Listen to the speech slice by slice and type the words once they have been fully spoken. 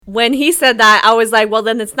when he said that, I was like, well,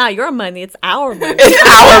 then it's not your money, it's our money. It's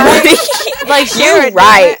our money. Like, you're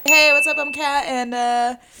right. Hey, what's up? I'm Kat, and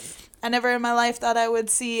I never in my life thought I would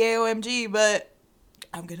see AOMG, but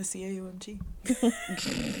I'm gonna see AOMG.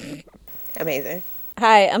 Amazing.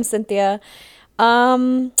 Hi, I'm Cynthia.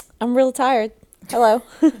 I'm real tired. Hello.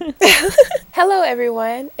 Hello,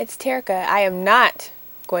 everyone. It's Terica. I am not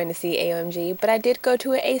going to see AOMG, but I did go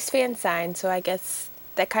to an Ace fan sign, so I guess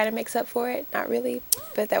that kind of makes up for it. Not really,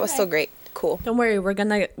 but that was still great. Cool. Don't worry, we're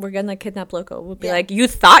gonna kidnap Loco. We'll be like, you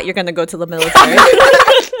thought you're gonna go to the military.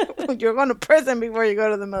 You're going to prison before you go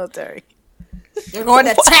to the military. You're going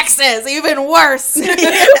to Texas, even worse.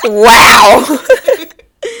 Wow.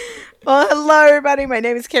 Well, hello, everybody. My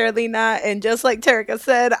name is Carolina, and just like Terica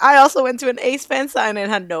said, I also went to an Ace fan sign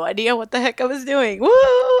and had no idea what the heck I was doing. Woo!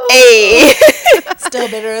 Hey. Still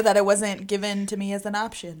bitter that it wasn't given to me as an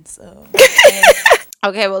option, so...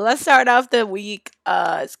 Okay, well, let's start off the week.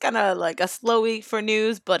 It's kind of like a slow week for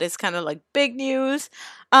news, but it's kind of like big news.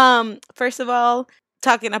 First of all,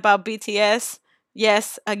 talking about BTS,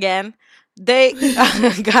 yes, again, they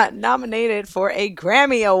got nominated for a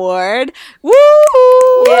Grammy Award. Woo!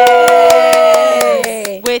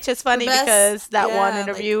 Yay! Which is funny best- because that one yeah,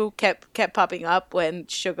 interview kept popping up when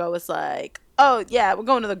Suga was like, "Oh yeah, we're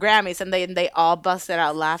going to the Grammys," and they all busted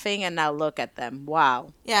out laughing. And now look at them!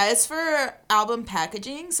 Wow. Yeah, it's for album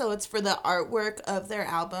packaging, so it's for the artwork of their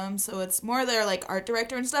album. So it's more their like art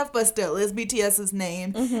director and stuff, but still is BTS's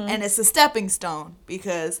name, and it's a stepping stone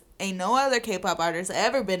because ain't no other K-pop artist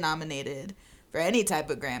ever been nominated for any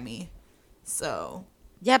type of Grammy. So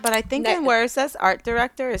Yeah, but I think in where it says art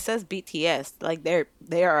director, it says BTS. Like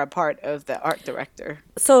they are a part of the art director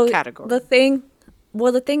So category. the thing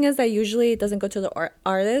is that usually it doesn't go to the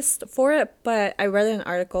artist for it, but I read an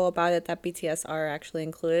article about it that BTS are actually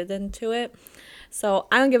included into it. So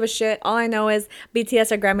I don't give a shit. All I know is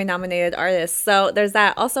BTS are Grammy nominated artists. So there's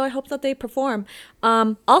that. Also, I hope that they perform.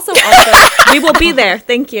 Also, we will be there.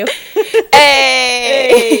 Thank you.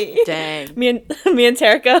 Hey. Dang. Me and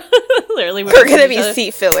Terica, literally, We're going to be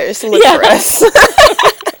seat fillers. Look for us.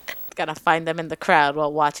 Gotta find them in the crowd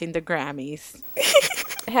while watching the Grammys.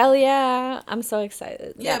 Hell yeah. I'm so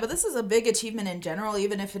excited. yeah, but this is a big achievement in general,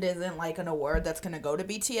 even if it isn't like an award that's going to go to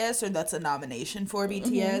BTS or that's a nomination for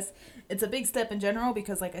BTS. It's a big step in general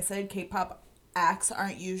because, like I said, K-pop acts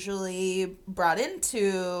aren't usually brought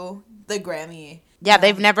into the Grammy. Yeah,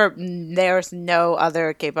 there's no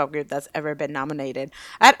other K-pop group that's ever been nominated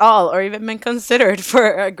at all or even been considered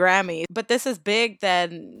for a Grammy. But this is big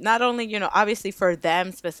then, not only, obviously for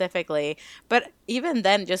them specifically, but even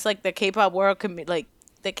then, just like the K-pop world,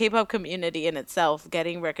 the K-pop community in itself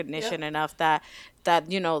getting recognition enough that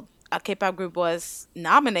a K-pop group was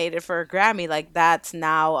nominated for a Grammy, like that's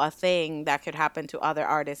now a thing that could happen to other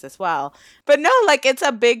artists as well. But no, like it's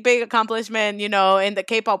a big accomplishment, in the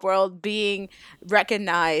K-pop world being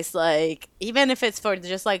recognized, like even if it's for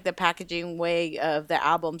just like the packaging way of the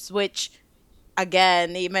albums, which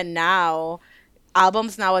again, even now,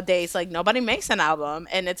 albums nowadays, like nobody makes an album,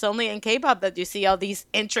 and it's only in K-pop that you see all these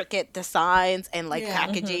intricate designs and like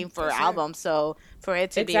packaging for albums. So for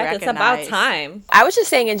it to be recognized, it's about time. I was just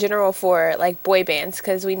saying in general for like boy bands,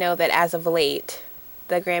 because we know that as of late,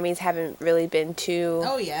 the Grammys haven't really been too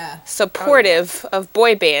supportive of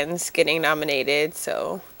boy bands getting nominated.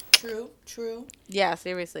 So True. Yeah,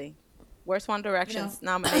 seriously. Where's One Direction's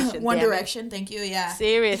nomination? One Direction, thank you, yeah.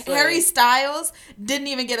 Seriously. Harry Styles didn't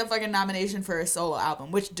even get a fucking nomination for a solo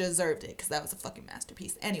album, which deserved it, because that was a fucking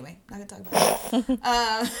masterpiece. Anyway, not gonna talk about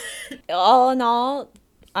it. All in all,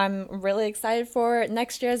 I'm really excited for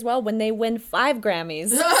next year as well when they win 5 Grammys.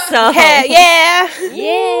 So hell yeah.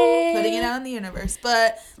 yay! Putting it out in the universe.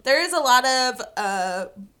 But there is a lot of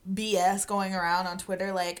BS going around on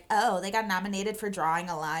Twitter, like, oh, they got nominated for drawing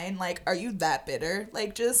a line. Like, are you that bitter?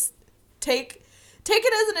 Like, just take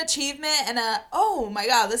it as an achievement and oh my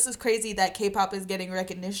god, this is crazy that K-pop is getting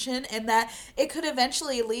recognition and that it could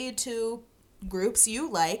eventually lead to groups you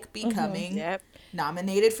like becoming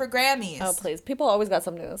nominated for Grammys. Oh please, people always got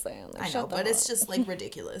something to say. I know, but it's just like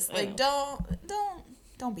ridiculous. Like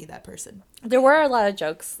don't be that person. There were a lot of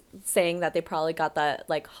jokes saying that they probably got that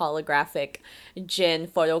like holographic Jin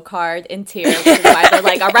photo card in tier, which is why they're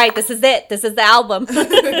like, all right, this is it. This is the album.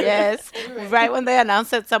 Yes. Right when they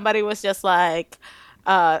announced it, somebody was just like,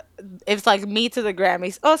 it's like me to the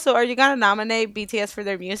Grammys. Oh, so are you going to nominate BTS for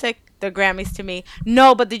their music? The Grammys to me.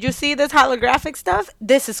 No, but did you see this holographic stuff?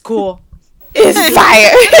 This is cool. It's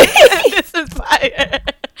fire. This is fire.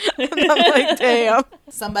 And I'm like, damn.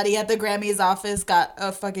 Somebody at the Grammys office got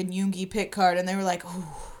a fucking Yoongi pick card and they were like, ooh,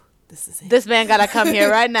 this is it. This man got to come here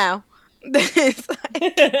right now. It's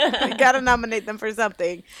like, you gotta nominate them for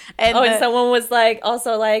something. And Oh, and someone was like,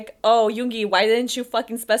 also like, oh, Yoongi, why didn't you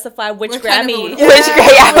fucking specify which What kind of Grammy?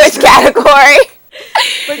 a- Which category?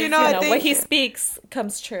 but you know, I think what he speaks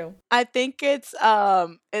comes true. I think it's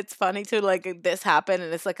funny to like this happened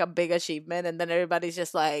and it's like a big achievement and then everybody's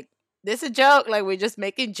just like, this is a joke, like we're just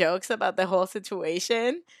making jokes about the whole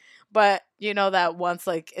situation. But you know that once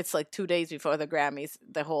like it's like 2 days before the Grammys,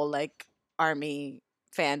 the whole like ARMY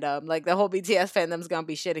fandom, like the whole BTS fandom's gonna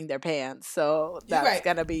be shitting their pants. So that's right.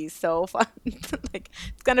 gonna be so fun. Like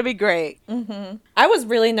it's gonna be great. I was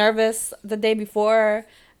really nervous the day before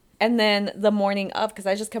and then the morning of because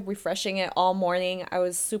I just kept refreshing it all morning. I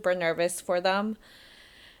was super nervous for them.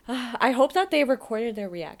 I hope that they recorded their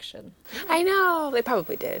reaction. I know. They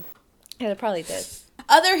probably did. Yeah, they probably did.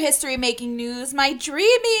 Other history-making news, my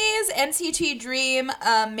Dreamies, NCT Dream,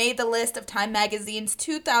 made the list of Time Magazine's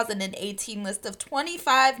 2018 list of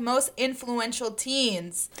 25 most influential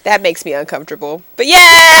teens. That makes me uncomfortable. But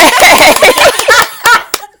yeah!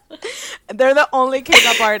 They're the only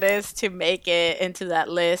K-pop artists to make it into that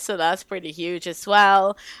list, so that's pretty huge as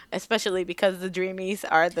well, especially because the Dreamies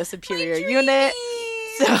are the superior unit.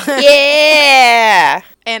 So Yeah!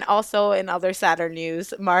 and also in other sadder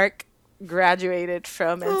news, Mark graduated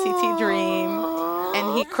from NCT Dream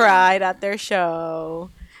and he cried at their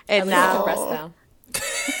show. And Now, now rest now.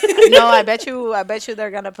 no, I bet you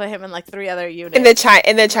they're gonna put him in like 3 other units. In the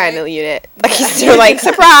China unit. Like, they're like,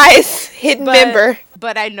 surprise! Hidden member.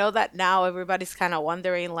 But I know that now everybody's kind of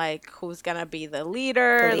wondering like who's gonna be the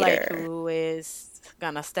leader, like who is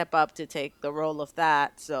gonna step up to take the role of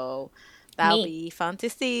that. So that'll be fun to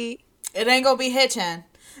see. It ain't gonna be Hitchan.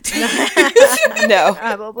 No.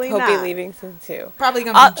 Probably He'll not. be leaving soon, too. Probably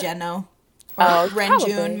gonna be Jeno. Or probably.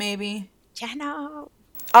 Renjun, maybe. Jeno.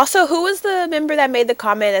 Also, who was the member that made the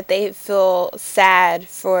comment that they feel sad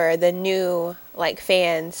for the new, like,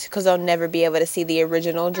 fans because they'll never be able to see the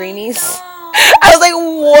original Dreamies? I was like,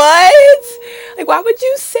 what? Like, why would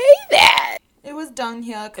you say that? It was Dong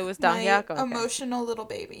Hyuk. It was Dong my Hyuk, okay. emotional little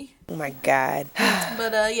baby. Oh, my God.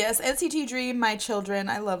 But yes, NCT Dream, my children,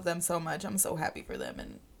 I love them so much. I'm so happy for them.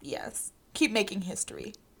 And yes, keep making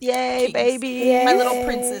history. Yay, Kings. baby. Yay. My little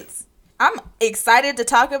princes. I'm excited to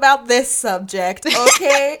talk about this subject,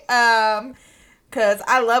 okay? Because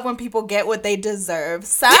I love when people get what they deserve.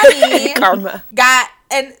 Sunny Karma. got,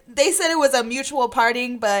 and they said it was a mutual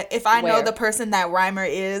parting, but if I know Where? the person that Reimer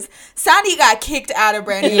is, Sunny got kicked out of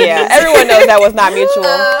Brand New Yeah, Music. everyone knows that was not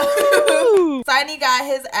mutual. Sunny got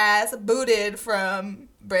his ass booted from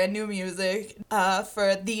Brand New Music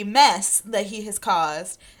for the mess that he has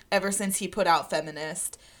caused ever since he put out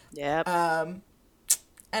Feminist. Yep.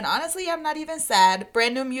 And honestly, I'm not even sad.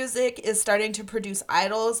 Brand New Music is starting to produce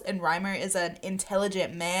idols, and Reimer is an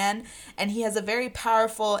intelligent man, and he has a very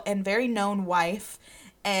powerful and very known wife.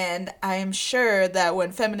 And I am sure that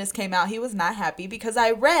when Feminist came out, he was not happy because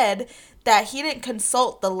I read that he didn't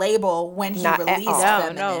consult the label when he Not at released all.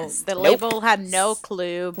 Feminist. The label had no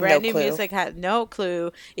clue. Brand New clue. Music had no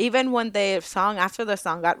clue. Even when after the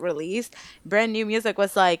song got released, Brand New Music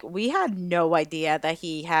was like, we had no idea that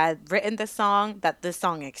he had written the song, that this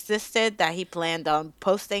song existed, that he planned on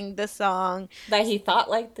posting the song. That he thought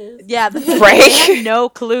like this. Yeah, Right. they had no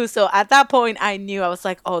clue. So at that point, I knew, I was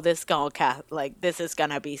like, oh, this is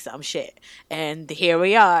gonna be some shit. And here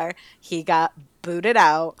we are. He got booted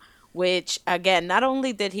out. Which, again, not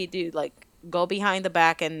only did he go behind the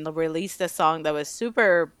back and release the song that was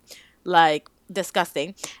super,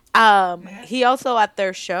 disgusting, he also, at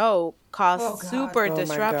their show, caused super Oh my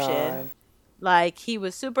disruption. God. He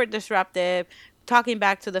was super disruptive, talking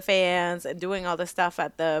back to the fans and doing all the stuff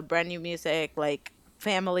at the Brand New Music,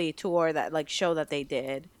 family tour, that, show that they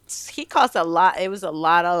did. He caused a lot. It was a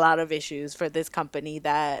lot of issues for this company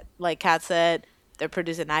that, like Kat said, they're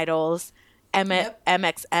producing idols. Yep.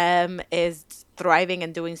 MXM is thriving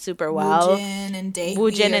and doing super well. Woojin and Daehwi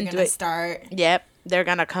Woojin are and going to start. Yep, they're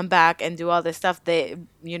gonna come back and do all this stuff. They,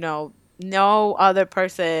 no other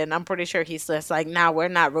person. I'm pretty sure he's just like, nah, we're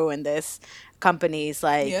not ruining this company's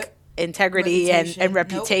integrity and Reputation.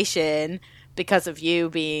 reputation because of you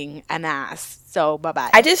being an ass. So bye bye.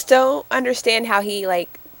 I just don't understand how he,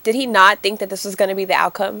 did he not think that this was going to be the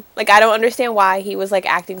outcome? I don't understand why he was,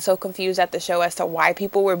 acting so confused at the show as to why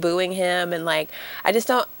people were booing him. And, I just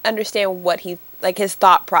don't understand what his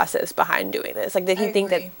thought process behind doing this. Did he think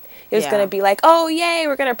that agree. it was going to be oh, yay,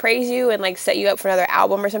 we're going to praise you and, set you up for another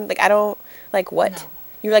album or something? I don't, what? No.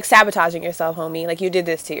 You're like sabotaging yourself, homie. Like you did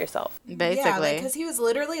this to yourself. Basically. Yeah, because he was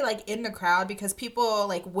literally like in the crowd because people,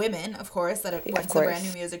 like women, of course, that went to the Brand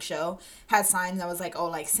New Music show had signs that was like, oh,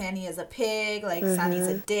 like Sandy is a pig, like Sandy's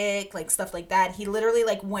a dick, like stuff like that. He literally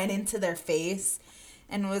like went into their face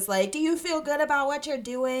and was like, do you feel good about what you're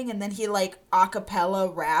doing? And then he like a cappella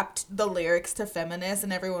rapped the lyrics to Feminist,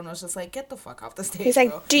 and everyone was just like, get the fuck off the stage. He's like,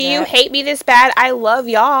 bro. do you hate me this bad? I love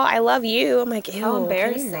y'all. I love you. I'm like, ew, How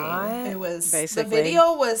embarrassing. It was Basically. the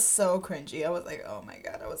video was so cringy. I was like, oh my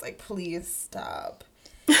god. I was like, please stop.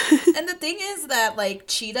 And the thing is that like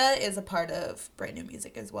Cheetah is a part of Brand New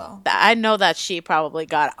Music as well. I know that she probably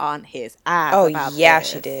got on his ass. oh about yeah,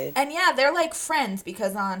 this. she did. And yeah, they're like friends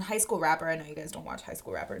because on High School Rapper, I know you guys don't watch High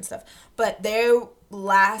School Rapper and stuff, but their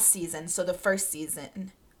last season, so the first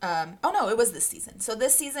season, oh no, it was this season. So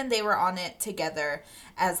this season they were on it together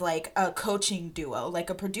as like a coaching duo, like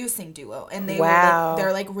a producing duo, and they were like,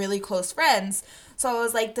 they're like really close friends. So I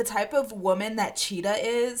was like, the type of woman that Cheetah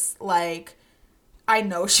is, like, I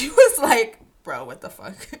know she was like, bro, what the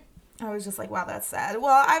fuck? I was just like, wow, that's sad.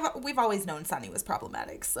 Well, we've always known Sunny was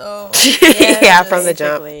problematic, so Yeah, from the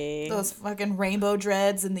jump. Basically. those fucking rainbow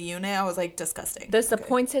dreads in the unit, I was like, disgusting.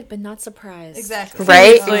 Disappointed but not surprised. Exactly.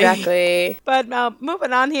 Right? So- Exactly. But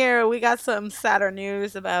moving on here, we got some sadder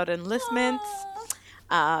news about enlistments.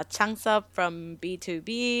 Changsup from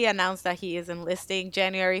B2B announced that he is enlisting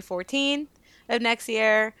January 14th of next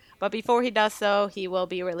year. But before he does so, he will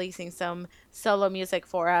be releasing some solo music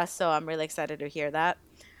for us. So I'm really excited to hear that.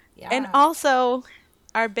 Yeah. And also,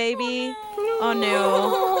 our baby, Onu.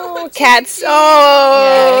 Oh, Cat's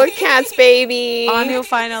baby. Anu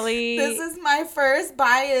finally. This is my first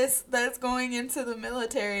bias that's going into the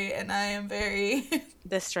military, and I am very...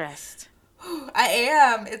 distressed. I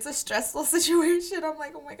am. It's a stressful situation. I'm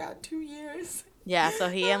like, oh my god, 2 years. Yeah, so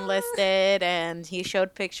he enlisted and he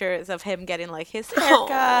showed pictures of him getting like his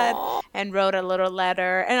haircut and wrote a little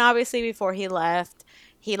letter. And obviously before he left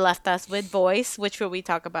us with Voice, which we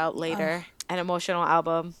talk about later, an emotional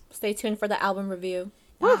album. Stay tuned for the album review.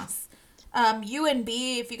 Yes.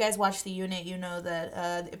 UNB, if you guys watch the unit, you know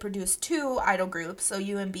that it produced 2 idol groups, so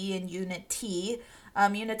UNB and Unit T.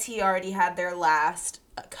 Unit T already had their last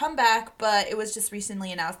comeback, but it was just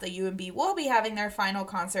recently announced that UNB will be having their final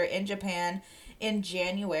concert in Japan in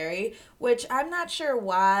January, which I'm not sure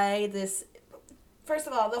why this... First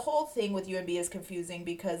of all, the whole thing with UNB is confusing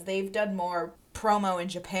because they've done more promo in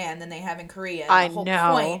Japan than they have in Korea. And I the whole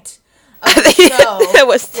know. point of the show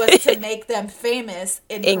was was to make them famous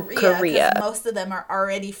in Korea. 'Cause most of them are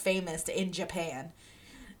already famous in Japan.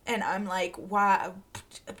 And I'm like, why?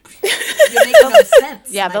 You're making no sense.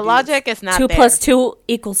 Yeah, my the dudes. logic is not 2 there. plus 2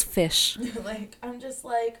 equals fish. Like, I'm just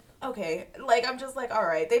like, okay. Like, I'm just like, all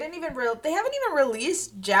right. They haven't even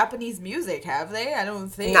released Japanese music, have they? I don't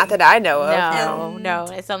think. Not that I know of. No,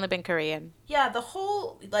 it's only been Korean. Yeah, the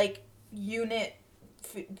whole like unit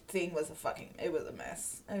thing was it was a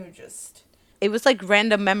mess. It was like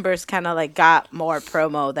random members kind of like got more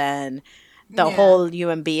promo than the Yeah. whole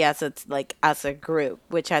UMB as a group,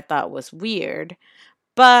 which I thought was weird.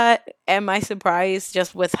 But am I surprised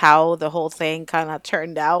just with how the whole thing kind of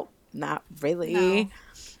turned out? Not really. No.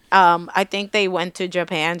 I think they went to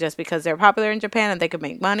Japan just because they're popular in Japan and they could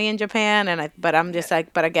make money in Japan. But I'm just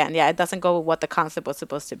like, but again, yeah, it doesn't go with what the concept was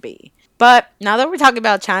supposed to be. But now that we're talking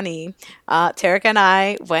about Chani, Tarek and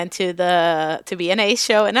I went to the BNA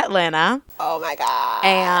show in Atlanta. Oh my god.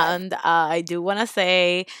 And I do want to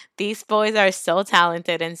say these boys are so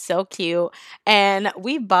talented and so cute. And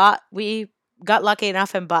we got lucky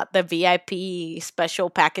enough and bought the VIP special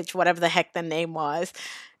package, whatever the heck the name was.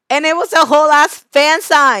 And it was a whole ass fan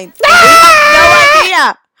sign.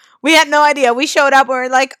 We had no idea. We showed up. We were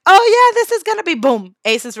like, oh yeah, this is going to be boom.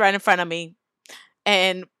 Ace is right in front of me.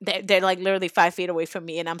 And they're like literally 5 feet away from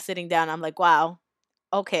me. And I'm sitting down. I'm like, wow.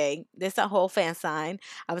 Okay, this is a whole fan sign.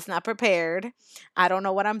 I was not prepared. I don't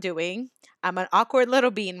know what I'm doing. I'm an awkward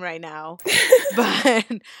little bean right now.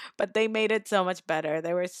 but they made it so much better.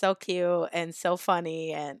 They were so cute and so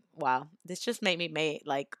funny. And wow, this just made me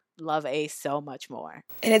love Ace so much more.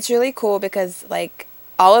 And it's really cool because like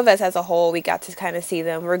all of us as a whole, we got to kind of see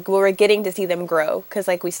them. We're getting to see them grow because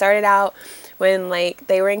like we started out when like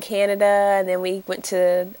they were in Canada, and then we went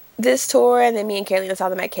to this tour, and then me and Carolina saw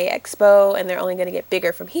them at K Expo, and they're only going to get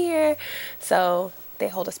bigger from here. So they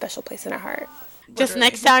hold a special place in our heart. Just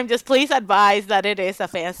next time, just please advise that it is a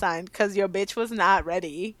fan sign because your bitch was not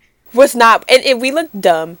ready. Was not, and we looked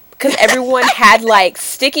dumb because everyone had like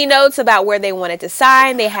sticky notes about where they wanted to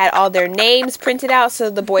sign. They had all their names printed out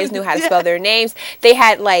so the boys knew how to spell their names. They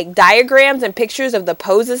had like diagrams and pictures of the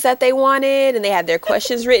poses that they wanted, and they had their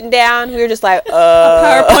questions written down. We were just like, A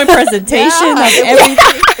PowerPoint presentation of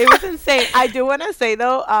everything. It was insane. I do want to say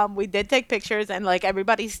though, we did take pictures, and like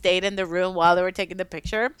everybody stayed in the room while they were taking the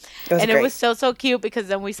picture, and it was so cute because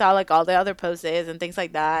then we saw like all the other poses and things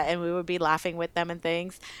like that, and we would be laughing with them and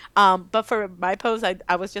things. But for my pose,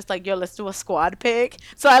 I was just like, yo, let's do a squad pic.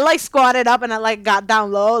 So I like squatted up and I like got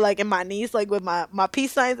down low, like in my knees, like with my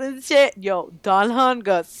peace signs and shit. Yo, Dalhan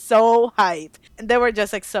got so hype, and they were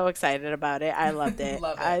just like so excited about it. I loved it.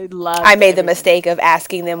 I made the mistake of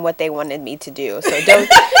asking them what they wanted me to do. So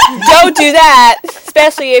don't do that,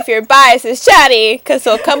 especially if your bias is chatty, because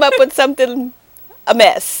they'll come up with something a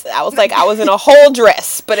mess. I was like, I was in a whole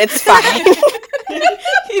dress, but it's fine.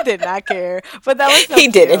 He did not care, but that was so he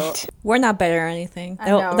cute. didn't. We're not better or anything. I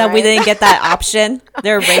know, That we right? didn't get that option.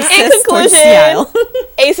 They're racist In towards conclusion, Seattle.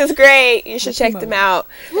 Ace is great. You should check them out.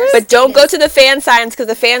 But don't go to the fan signs because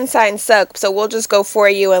the fan signs suck. So we'll just go for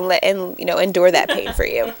you and endure that pain for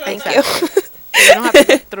you. Thank you. So you don't have to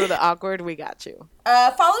go through the awkward. We got you.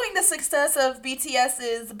 Following the success of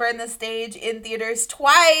BTS's Burn the Stage in theaters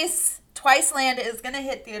twice, Twiceland is going to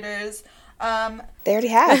hit theaters. They already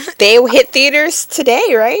have. They hit theaters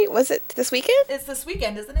today, right? Was it this weekend? It's this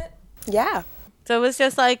weekend, isn't it? Yeah. So it was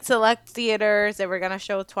just like select theaters that were gonna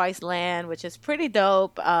show Twice Land, which is pretty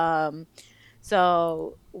dope.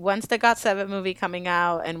 So when's the GOT7 movie coming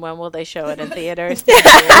out, and when will they show it in theaters?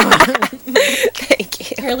 Thank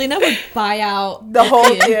you. Carolina would buy out The whole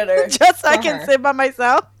theater. Just so I For can her. sit by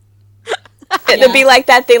myself. It'll be like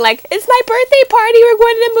that thing, like, it's my birthday party. We're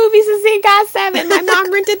going to the movies to see GOT7. My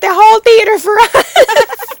mom rented the whole theater for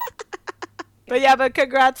us. But yeah, but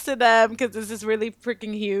congrats to them because this is really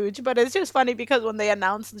freaking huge. But it's just funny because when they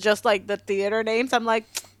announced just like the theater names, I'm like,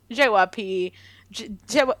 JYP,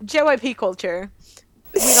 JYP culture.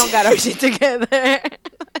 We don't got our shit together.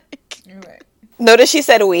 Right. Notice she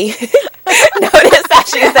said we. Notice that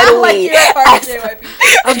she said Like we. you're a part of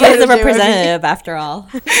JYP. He's the representative after all.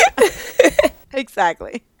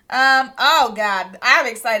 Exactly. Oh God, I'm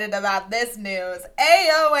excited about this news.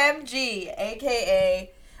 AOMG,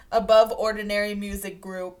 aka Above Ordinary Music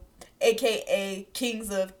Group, aka Kings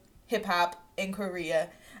of Hip Hop in Korea,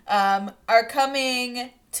 are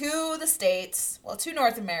coming to the States, well, to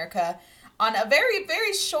North America, on a very,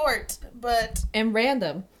 very short And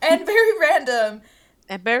random. and very random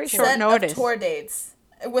And very short set notice. of tour dates.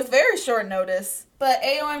 With very short notice. But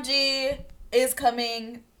AOMG is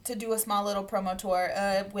coming to do a small little promo tour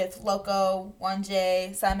with Loco,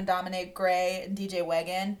 1J, Simon Dominic, Gray, and DJ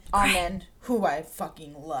Wagon. All men who I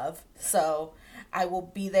fucking love. So I will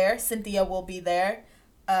be there. Cynthia will be there.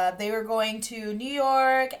 They were going to New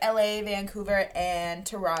York, LA, Vancouver, and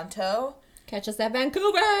Toronto. Catch us at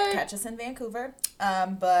Vancouver. Catch us in Vancouver.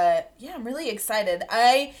 But yeah, I'm really excited.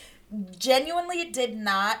 I genuinely did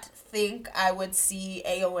not think I would see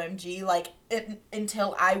AOMG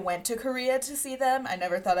until I went to Korea to see them. I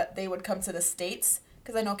never thought that they would come to the States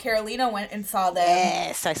because I know Carolina went and saw them.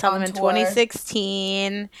 Yes, I saw them on in tour.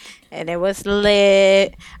 2016, and it was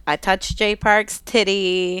lit. I touched Jay Park's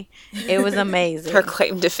titty. It was amazing. Her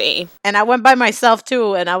claim to fame. And I went by myself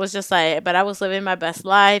too, and I was just like, but I was living my best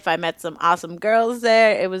life. I met some awesome girls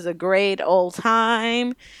there. It was a great old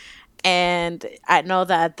time. And I know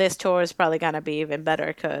that this tour is probably gonna be even better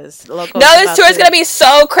because Loco. No, this tour is going to be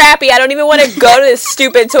so crappy. I don't even want to go to this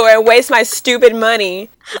stupid tour and waste my stupid money.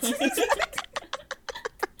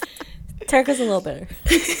 Terica's a little bitter.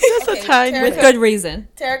 just a tiny Terica- With good reason.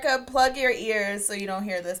 Terica, plug your ears so you don't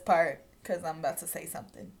hear this part because I'm about to say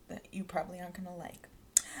something that you probably aren't going to like.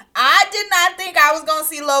 I did not think I was going to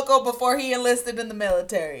see Loco before he enlisted in the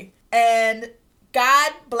military. And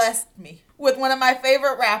God blessed me with one of my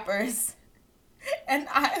favorite rappers. And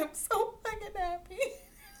I am so fucking happy.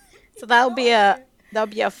 So that'll be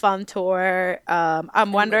a fun tour.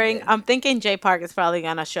 I'm wondering. I'm thinking Jay Park is probably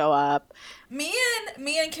gonna show up. Me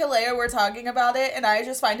and Kilea were talking about it, and I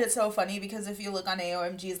just find it so funny because if you look on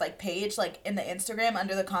AOMG's like page, like in the Instagram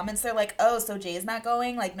under the comments, they're like, "Oh, so Jay's not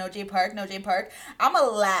going? Like no Jay Park, no Jay Park." I'ma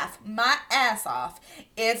laugh my ass off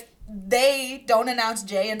if they don't announce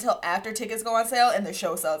Jay until after tickets go on sale and the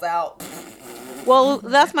show sells out. Well,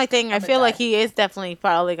 that's my thing. I I'ma feel like die. he is definitely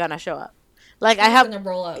probably gonna show up. Like I He's have, gonna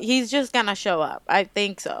roll up. he's just gonna show up. I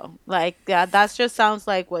think so. Like yeah, that just sounds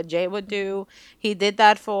like what Jay would do. He did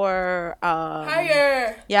that for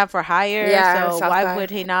Higher. yeah, for Hire. Yeah, So South why by.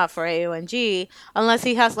 would he not for AOMG? Unless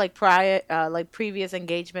he has like prior like previous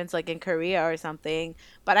engagements like in Korea or something.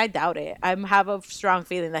 But I doubt it. I have a strong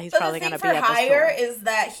feeling that he's But probably the thing gonna for be at this Hire tour. is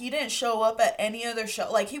that he didn't show up at any other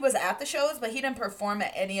show. Like, he was at the shows, but he didn't perform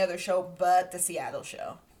at any other show but the Seattle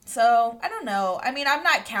show. So, I don't know. I mean, I'm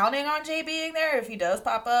not counting on Jay being there. If he does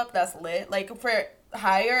pop up, that's lit. Like, for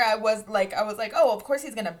Hire, I was like, oh, of course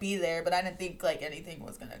he's gonna be there, but I didn't think, like, anything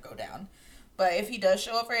was gonna go down. But if he does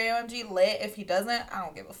show up for AOMG, lit. If he doesn't, I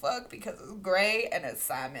don't give a fuck, because it's Gray and it's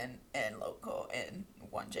Simon and Loco and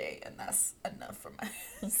 1J, and that's enough for my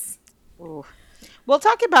Ooh. Well,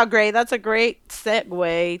 talking about Gray, that's a great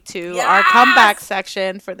segue to our Yes! comeback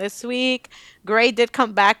section for this week. Gray did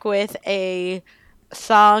come back with a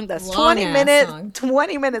song that's Long 20 ass minutes, song.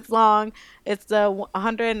 20 minutes long. It's the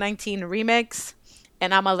 119 remix,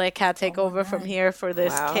 and I'm gonna let Kat take over from here for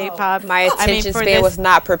this Wow. K-pop. My attention for span this, was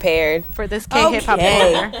not prepared. for this K-hip-hop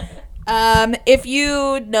Okay. corner. If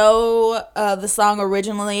you know the song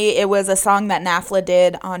originally, it was a song that Nafla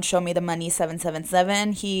did on Show Me the Money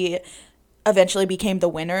 777. He eventually became the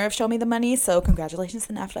winner of Show Me the Money, so congratulations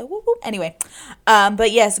to Nafla. Whoop, whoop. Anyway,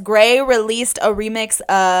 but yes, Gray released a remix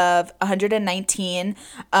of 119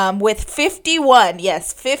 with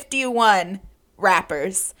 51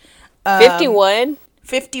 rappers. 51?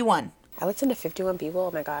 51. I listened to 51 people.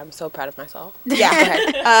 Oh my god, I'm so proud of myself.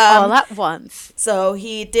 Yeah. All at once. So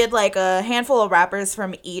he did like a handful of rappers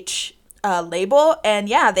from each label, and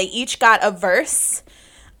yeah, they each got a verse.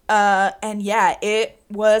 And yeah, it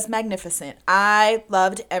was magnificent. I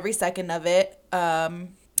loved every second of it.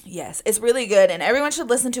 Yes, it's really good, and everyone should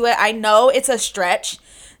listen to it. I know it's a stretch.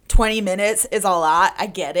 20 minutes is a lot. I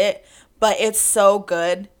get it, but it's so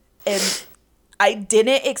good. And I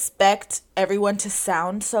didn't expect everyone to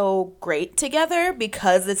sound so great together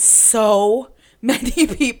because it's so many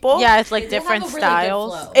people. Yeah, it's like They did different have a really good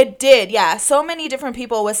styles. flow. It did, yeah. So many different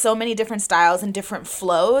people with so many different styles and different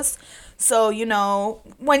flows. So, you know,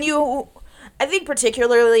 I think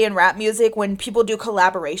particularly in rap music, when people do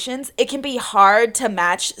collaborations, it can be hard to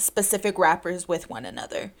match specific rappers with one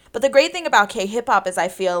another. But the great thing about K-hip-hop is I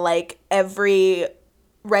feel like every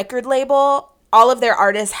record label, all of their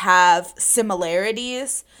artists have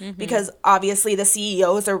similarities because obviously the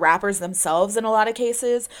CEOs are rappers themselves in a lot of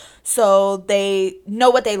cases. So they know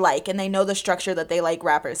what they like and they know the structure that they like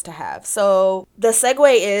rappers to have. So the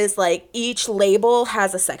segue is like each label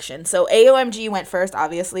has a section. So AOMG went first,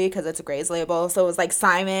 obviously, because it's a Gray's label. So it was like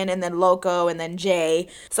Simon and then Loco and then Jay.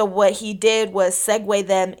 So what he did was segue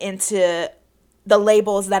them into the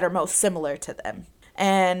labels that are most similar to them.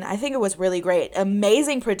 And I think it was really great.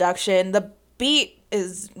 Amazing production. The beat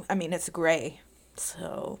is, I mean, it's Gray.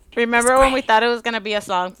 So Remember when we thought it was gonna be a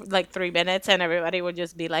song for like 3 minutes and everybody would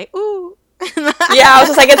just be like, ooh. Yeah, I was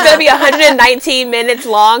just like, it's gonna be 119 minutes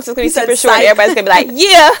long, so it's gonna be said super short. psych. Everybody's gonna be like,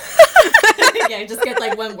 yeah. Yeah, just get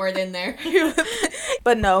like one word in there.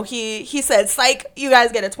 but no, he said, psych, you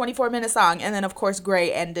guys get a 24-minute song. And then, of course,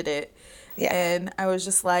 Gray ended it. Yeah. And I was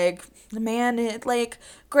just like, man,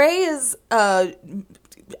 Gray is a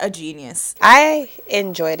genius. I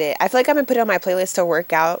enjoyed it. I feel like I'm gonna put it on my playlist to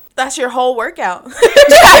work out. That's your whole workout.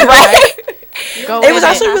 Right? Go It with was it.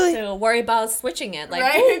 also Have really to worry about switching it. Like,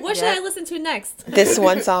 Right? ooh, what should I listen to next? this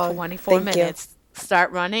one song. 24 Thank you. minutes.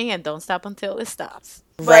 Start running and don't stop until it stops.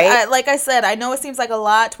 But Right? like I said, I know it seems like a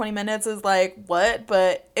lot. 20 minutes is like, what?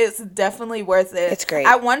 But it's definitely worth it. It's great.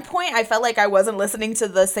 At one point, I felt like I wasn't listening to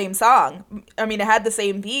the same song. I mean, it had the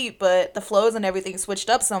same beat, but the flows and everything switched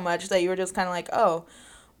up so much that you were just kind of like, oh,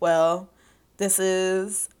 well, this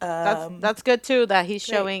is... That's good too that he's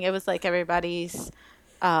showing it was like everybody's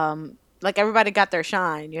like everybody got their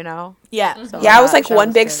shine, you know? yeah. So Yeah, it was that like show one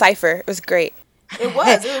was big good. cipher. It was great. It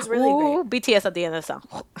was really Ooh, great. BTS at the end of the song.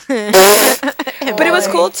 But it was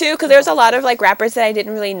cool too because there was a lot of like rappers that I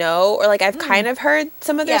didn't really know, or like I've kind of heard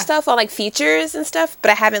some of their Yeah. stuff on like features and stuff,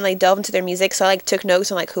 but I haven't like delved into their music. So I like took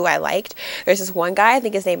notes on like who I liked. There's this one guy, I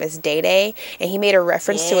think his name is Day Day, and he made a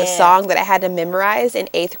reference to a Yeah. song that I had to memorize in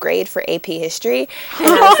 8th grade for AP history. And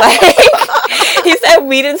I was like, he said,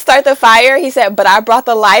 "We didn't start the fire." He said, "But I brought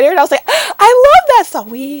the lighter." And I was like, I love that song.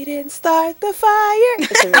 We didn't start the fire.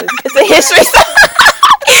 It's a history song.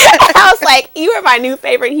 And I was like, you are my new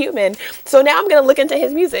favorite human. So now I'm going to look into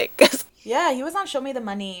his music. Yeah, he was on Show Me the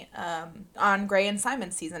Money on Gray and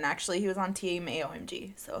Simon's season, actually. He was on Team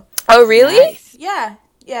AOMG, so... Oh, really? Yeah.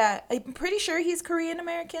 I'm pretty sure he's Korean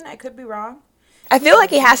American. I could be wrong. I feel like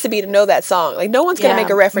he has to be to know that song. Like, no one's going to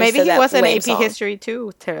make a reference Maybe to he that was in lame AP song. history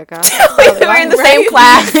too, Terica. We're in the same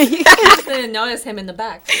class. I didn't notice him in the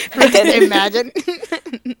back. Imagine.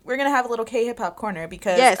 We're gonna have a little K hip hop corner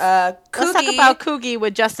because Yes. Let's talk Coogie. about Coogie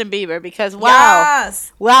with Justin Bieber because wow,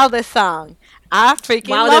 Yes. wow, this song. I freaking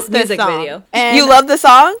Wow, love this this music song. video. And You love the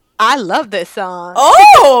song? I love this song.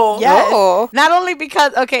 Oh. Yes. Oh. Not only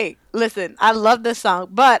because, okay, listen, I love this song,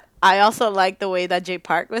 but I also like the way that Jay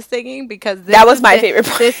Park was singing because That was my favorite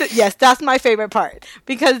part. Yes, that's my favorite part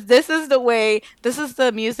because this is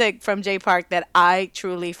the music from Jay Park that I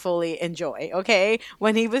truly fully enjoy. Okay,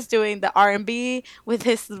 when he was doing the R&B with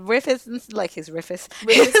his riffs, his riffs.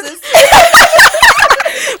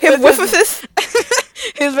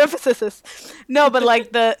 No, but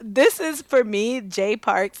like this is for me Jay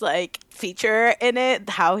Park's like feature in it,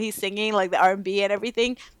 how he's singing like the R&B and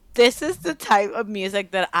everything. This is the type of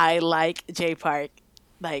music that I like Jay Park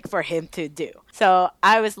like for him to do. So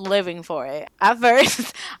I was living for it. At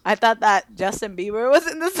first, I thought that Justin Bieber was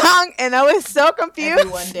in the song, and I was so confused.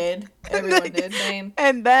 Everyone did. Everyone did. Same.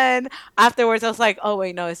 And then afterwards, I was like, "Oh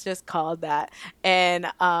wait, no, it's just called that."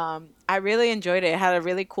 And I really enjoyed it. It had a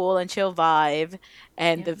really cool and chill vibe,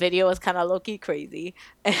 and the video was kind of low key crazy,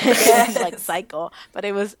 and like psycho. But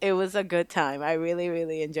it was a good time. I really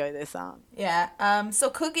really enjoyed this song. Yeah. So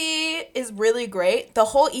Cookie is really great. The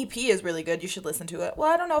whole EP is really good. You should listen to it. Well,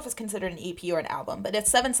 I don't know if it's considered an EP or an album, but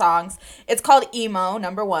it's 7 songs. It's called Emo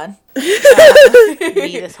 #1.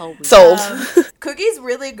 Me this whole week. Sold. Cookie's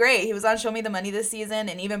really great. He was on Show Me the Money this season,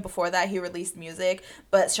 and even before that, he released music.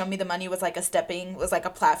 But Show Me the Money was like a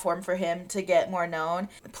platform for him to get more known.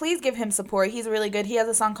 Please give him support. He's really good. He has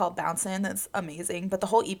a song called Bouncin' that's amazing, but the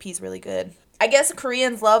whole EP is really good. I guess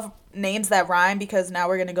Koreans love names that rhyme because now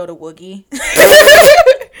we're gonna go to Woogie.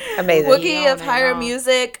 Amazing. Woogie of Higher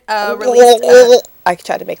Music released. I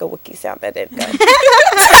tried to make a Wookiee sound. That didn't go.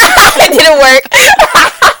 It didn't work.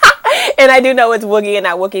 And I do know it's Woogie and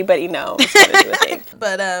not Wookie, but it's gonna do a thing.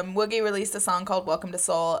 But Woogie released a song called Welcome to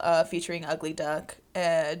Seoul featuring Ugly Duck,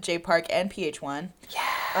 Jay Park, and PH1.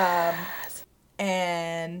 Yeah.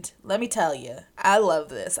 And let me tell you, I love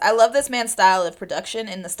this. I love this man's style of production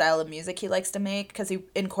and the style of music he likes to make because he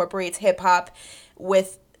incorporates hip-hop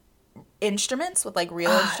with instruments, with like real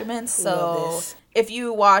instruments. So if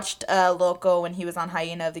you watched Loco when he was on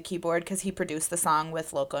Hyena of the Keyboard, because he produced the song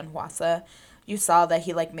with Loco and Hwasa, you saw that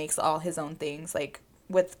he like makes all his own things, like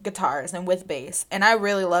with guitars and with bass. And I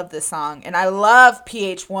really love this song. And I love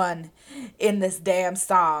PH1 in this damn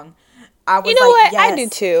song. I was What? Yes, I do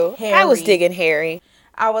too. I Harry. was digging Harry.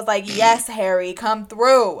 I was like, yes, Harry, come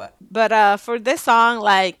through. But for this song,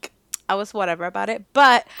 like I was whatever about it.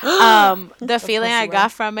 But the feeling I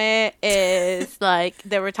got from it is like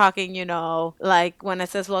they were talking, like when it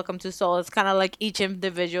says Welcome to Seoul, it's kind of like each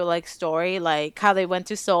individual like story, like how they went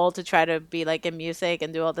to Seoul to try to be like in music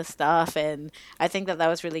and do all this stuff. And I think that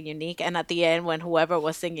was really unique. And at the end, when whoever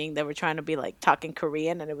was singing, they were trying to be like talking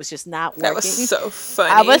Korean and it was just not working. That was so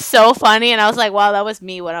funny. I was so funny. And I was like, wow, that was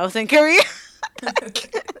me when I was in Korea.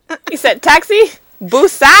 He said taxi,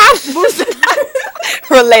 Busan.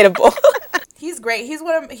 Relatable. He's great. He's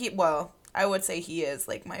I would say he is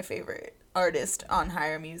like my favorite artist on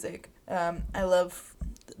Higher Music. I love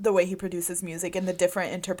the way he produces music and the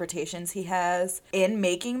different interpretations he has in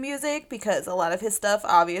making music because a lot of his stuff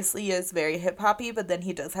obviously is very hip-hoppy, but then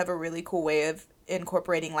he does have a really cool way of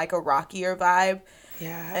incorporating like a rockier vibe.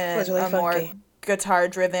 Yeah, And it was really a funky. more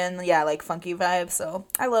guitar-driven, like funky vibe. So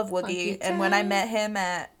I love Woogie. And when I met him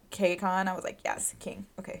at KCON, I was like, yes, king.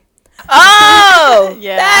 Okay. Oh,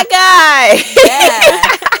 Yeah. that guy.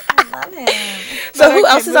 Yeah. I love him. So who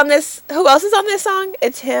else is on this? Who else is on this song?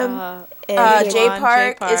 It's him. and Jay Jay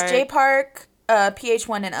Park. Park. Is Jay Park,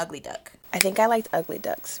 PH1, and Ugly Duck. I think I liked Ugly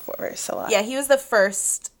Duck's verse a lot. Yeah, he was the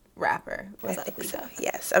first rapper. Was I Ugly think so. Duck.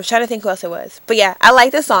 Yes, I was trying to think who else it was, but yeah, I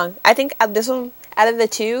like this song. I think this one, out of the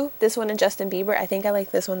two, this one and Justin Bieber, I think I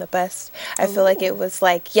like this one the best. I feel like it was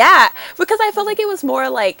like, because I felt like it was more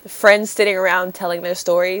like friends sitting around telling their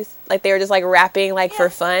stories. Like they were just like rapping like for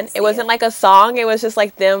fun. It wasn't like a song. It was just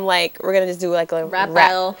like them like, we're gonna just do like a Rap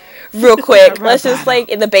battle. real quick. Let's just like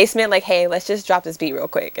in the basement, like, hey, let's just drop this beat real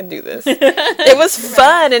quick and do this. It was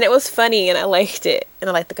fun and it was funny and I liked it and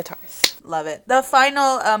I liked the guitars. Love it. The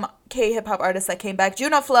final K hip hop artist that came back,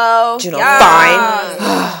 Juno Flow. Juno,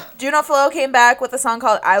 Yes. Juno Flow came back with a song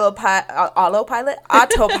called Autopilot,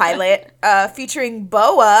 featuring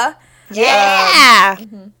Boa. Yeah.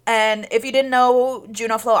 And if you didn't know,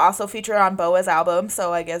 Juno Flow also featured on BoA's album,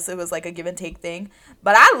 so I guess it was like a give and take thing.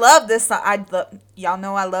 But I love this song. Y'all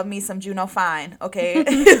know I love me some Juno Fine, okay?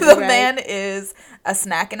 The man is a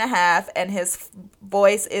snack and a half, and his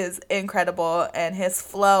voice is incredible, and his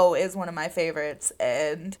flow is one of my favorites.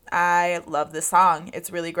 And I love this song. It's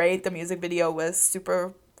really great. The music video was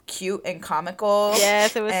super cute and comical.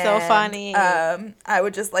 Yes, it was so funny. I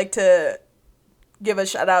would just like to give a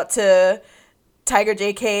shout out to Tiger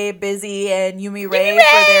JK, Busy, and Yumi Ray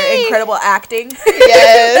for their incredible acting.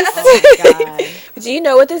 Yes. Oh my god. Do you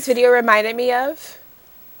know what this video reminded me of?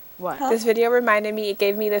 What? This video reminded me, it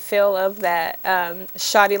gave me the feel of that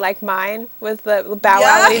Shoddy Like Mine with the Bow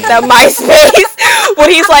Wow, the MySpace,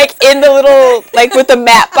 when he's like in the little, like with the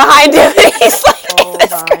map behind him, and he's like, Oh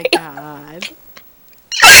my god.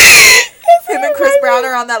 Him and Chris Brown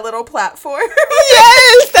are on that little platform.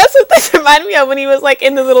 Yes, that's what this reminded me of, when he was like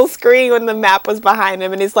in the little screen when the map was behind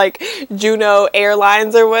him, and it's like Juno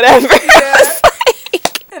Airlines or whatever. Yeah.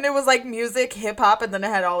 And it was like music, hip hop, and then it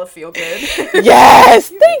had all the feel good. Yes,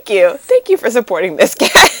 thank you for supporting this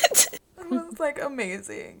cat. It was like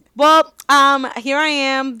amazing. Well, here I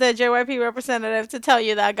am, the JYP representative, to tell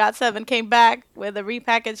you that GOT7 came back with a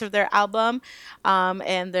repackage of their album,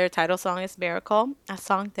 and their title song is Miracle, a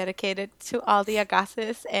song dedicated to all the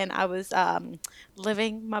Agassiz, and I was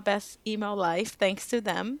living my best emo life thanks to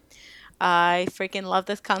them. I freaking love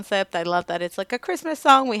this concept. I love that it's like a Christmas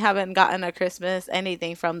song. We haven't gotten a Christmas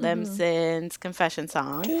anything from them since Confession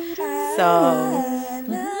Song. So,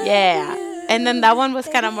 yeah. And then that one was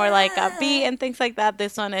kind of more like upbeat and things like that.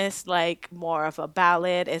 This one is like more of a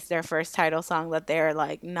ballad. It's their first title song that they're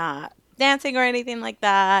like not dancing or anything like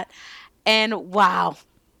that. And wow,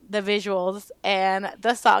 the visuals and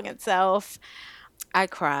the song itself. I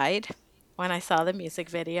cried when I saw the music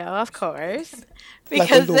video, of course,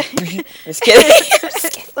 because Just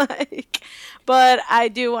kidding. but I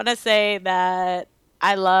do want to say that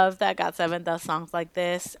I love that GOT7 does songs like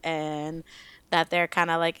this, and that they're kind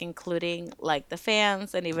of like including like the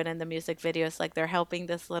fans, and even in the music videos, like they're helping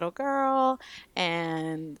this little girl,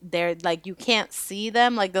 and they're like, you can't see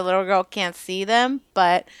them, like the little girl can't see them,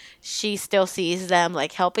 but she still sees them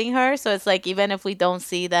like helping her. So it's like, even if we don't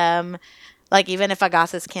see them, like even if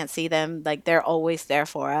Agassiz can't see them, like they're always there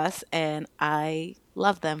for us, and I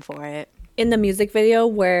love them for it. In the music video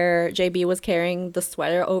where JB was carrying the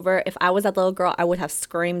sweater over, if I was that little girl, I would have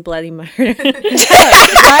screamed bloody murder.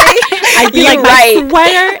 I'd be like, my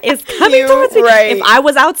sweater is coming towards me. Right. If I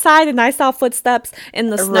was outside and I saw footsteps in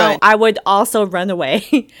the snow, Run. I would also run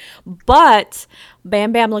away. But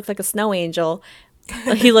Bam Bam looks like a snow angel.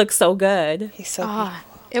 He looks so good. He's so beautiful.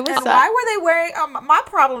 It was And why were they wearing? My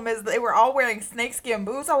problem is they were all wearing snakeskin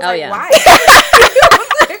boots. I was like, yeah. why?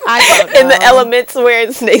 I don't know. In the elements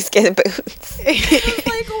wearing snakeskin boots.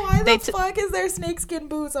 Like, why the fuck is there snakeskin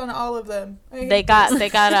boots on all of them? They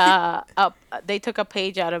took a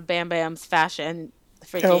page out of Bam Bam's fashion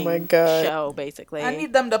freaking Oh my God. show, basically. I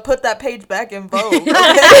need them to put that page back in Vogue.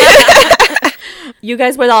 You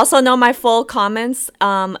guys would also know my full comments,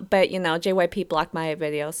 but you know, JYP blocked my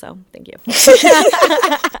video, so thank you.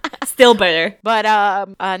 Still bitter. But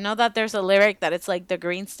I know that there's a lyric that it's like the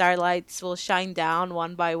green starlights will shine down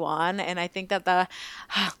one by one, and I think that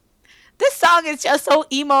this song is just so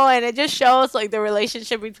emo, and it just shows like the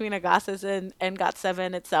relationship between Agassiz and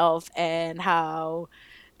GOT7 itself, and how,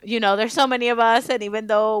 you know, there's so many of us, and even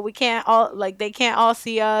though we can't all, like, they can't all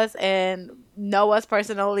see us and know us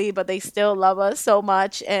personally, but they still love us so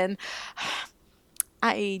much. And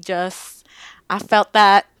I felt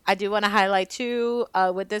that. I do want to highlight too,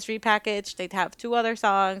 with this repackage, they have 2 other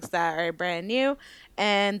songs that are brand new,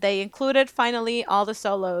 and they included finally all the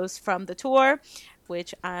solos from the tour,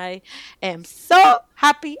 which I am so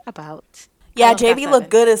happy about. Yeah, JB looked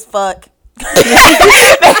good as fuck.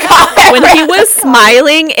 When he was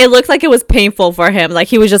smiling, it looked like it was painful for him. Like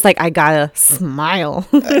he was just like, I gotta smile.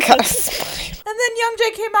 And then Young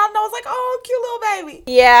J came out and I was like, oh, cute little baby.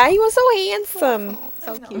 Yeah, he was so handsome.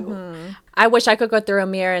 So cute. I wish I could go through a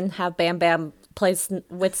mirror and have Bam Bam play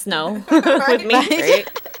with snow with me. Right?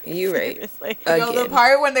 You right. Seriously. Yo, the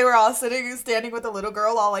part when they were all standing with the little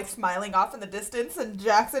girl, all like smiling off in the distance, and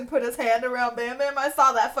Jackson put his hand around Bam Bam. I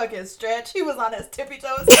saw that fucking stretch. He was on his tippy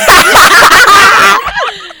toes.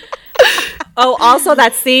 Oh, also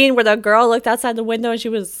that scene where the girl looked outside the window and she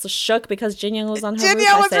was shook because Jin Young was on her roof.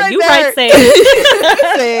 Young I was said, right "You there." right, Say."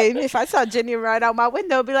 Same. If I saw Jenny right out my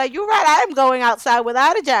window, I'd be like, "You're right. I am going outside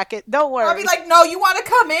without a jacket. Don't worry." I'll be like, no, you want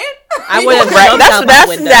to come in? I would have Right. jumped out That's my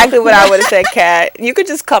window. exactly what I would have said, Kat. You could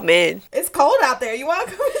just come in. It's cold out there. You want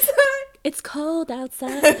to come inside? It's cold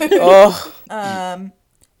outside. Oh.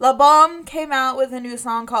 La Bombe came out with a new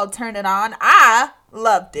song called Turn It On. I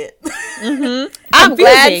loved it. I'm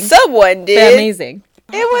glad Confusing, someone but did. amazing.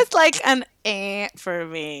 It was like an for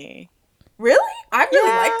me. Really? I really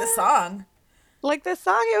Yeah. liked the song. Like the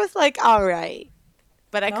song, it was like all right,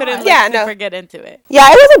 but I No, couldn't I- like, Yeah, no. super get into it. Yeah,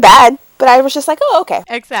 it wasn't bad, but I was just like, oh, okay.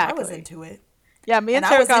 Exactly. I was into it. Yeah, me and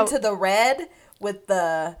And I was Turco. into the red with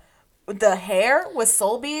the hair with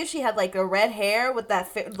Solby. She had like a red hair with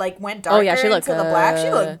that like went darker Oh, yeah, she looked into the black. She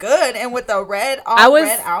good. looked good, and with the red I was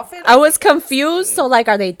red outfit. I was confused. So like,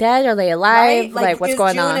 are they dead? Are they alive? right? Like, what's is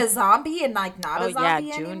going June on? a zombie and like not Oh a yeah,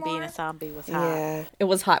 zombie June anymore? being a zombie was hot. Yeah. It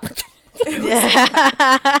was hot.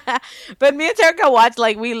 Yeah. But me and Turco watched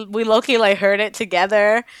like we low-key like heard it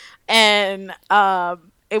together, and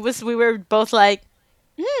it was we were both like,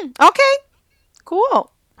 okay,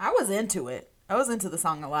 cool. I was into it. I was into the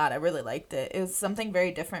song a lot. I really liked it. It was something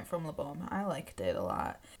very different from La Bombe. I liked it a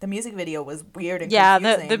lot. The music video was weird and Yeah,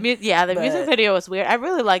 confusing. the music but- video was weird. I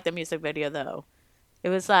really liked the music video though. It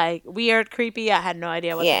was like weird, creepy. I had no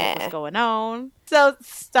idea what the heck Yeah. was going on. So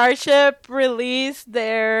Starship released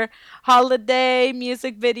their holiday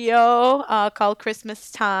music video called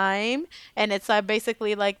Christmas Time, and it's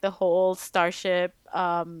basically like the whole Starship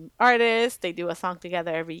artist. They do a song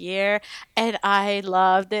together every year, and I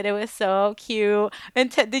loved it. It was so cute. And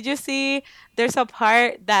did you see? There's a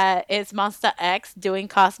part that is Monsta X doing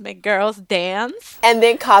Cosmic Girls dance. And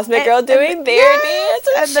then Cosmic Girl doing their dance.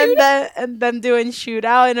 And then doing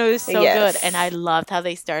shootout, and it was so Yes. good. And I loved how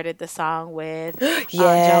they started the song with Jung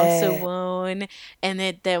Yeah. Soo Woon, and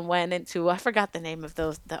it then went into I forgot the name of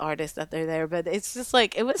the artists that they're there, but it's just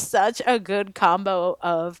like it was such a good combo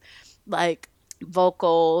of like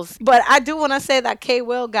vocals. But I do want to say that K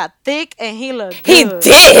Will got thick and he looked He good.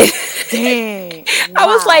 did. Dang, I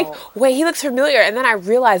was wow. like, wait, he looks familiar. And then I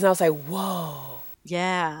realized, and I was like, whoa.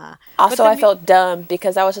 yeah. Also, But I felt dumb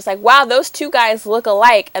because I was just like, wow, those two guys look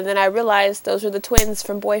alike. And then I realized those were the twins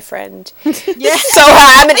from Boyfriend. Yeah. So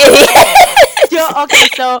I'm an idiot. Yo, okay,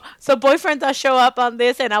 so Boyfriend does show up on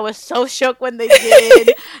this, and I was so shook when they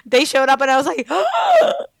did. They showed up, and I was like,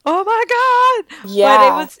 oh my god!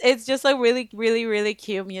 Yeah. But it's just a really, really, really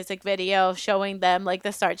cute music video showing them like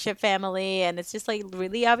the Starship family, and it's just like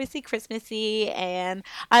really obviously Christmassy. And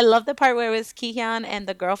I love the part where it was Kihyun and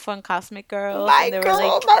the girl from Cosmic Girls, and they were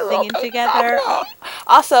like singing together.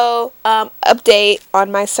 Also, update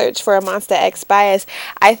on my search for a Monsta X bias.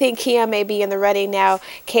 I think Kia may be in the running now.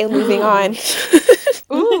 Kay moving on.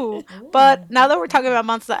 Ooh. But now that we're talking about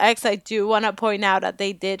Monsta X, I do want to point out that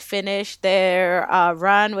they did finish their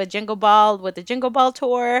run with Jingle Ball, with the Jingle Ball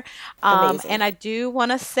tour. Amazing. And I do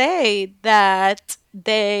want to say that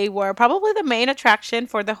they were probably the main attraction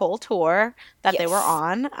for the whole tour that they were Yes.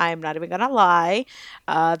 on. I'm not even going to lie.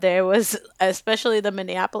 There was, especially the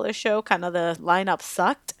Minneapolis show, kind of the lineup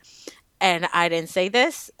sucked. And I didn't say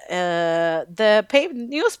this. The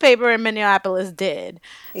newspaper in Minneapolis did.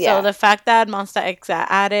 Yeah. So the fact that Monsta X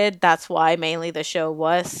added, that's why mainly the show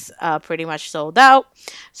was pretty much sold out.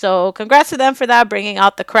 So congrats to them for that, bringing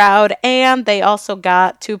out the crowd. And they also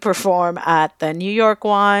got to perform at the New York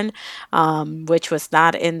one, which was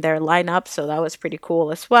not in their lineup. So that was pretty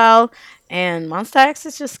cool as well. And Monsta X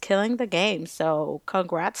is just killing the game. So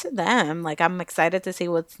congrats to them. Like, I'm excited to see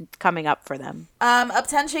what's coming up for them.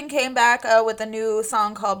 Uptension came back with a new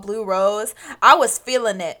song called Blue Rose. I was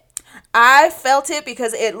feeling it. I felt it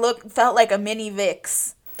because it felt like a mini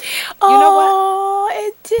Vix. Oh,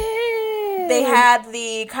 it did. They had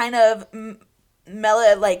the kind of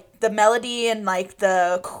the melody and like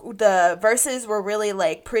the verses were really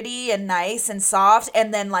like pretty and nice and soft,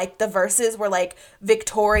 and then like the verses were like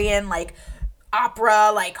Victorian, like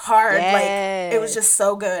opera, like hard, like it was just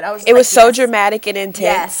so good. I was. It was so yes. dramatic and intense.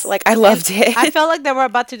 Yes. Like I loved it. I felt like they were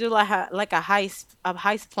about to do like a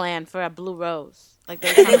heist plan for a Blue Rose. Like they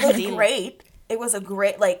were trying It to looked steal it. great. It was a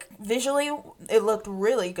great, like, visually, it looked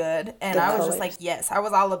really good. And I was just like, yes, I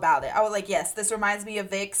was all about it. I was like, yes, this reminds me of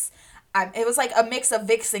Vix. It was like a mix of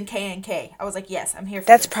Vix and K&K. I was like, yes, I'm here for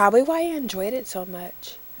That's this. probably why I enjoyed it so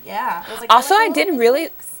much. Yeah. I was like, Also, like, I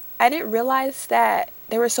oh, didn't realize that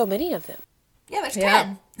there were so many of them. Yeah, there's Yeah.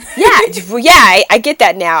 10. Yeah, I get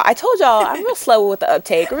that now. I told y'all I'm real slow with the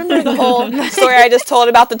uptake. Remember the whole story I just told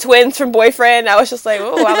about the twins from Boyfriend? I was just like,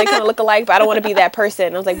 oh, I like kind of look alike, but I don't want to be that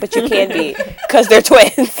person. I was like, but you can be because they're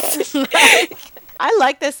twins. I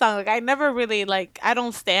like this song. Like I never really like. I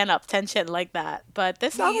don't stand up tension like that. But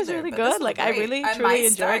this song is either, really but this good. was Like I great. really I truly might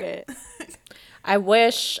enjoyed start. it. I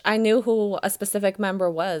wish I knew who a specific member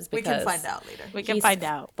was We because can find out later. We can he's find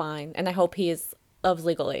out. fine, and I hope he is of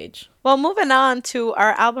legal age. Well, moving on to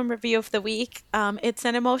our album review of the week. It's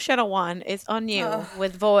an emotional one. It's On You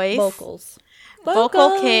with Voice. Vocals.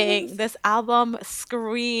 Vocal King. This album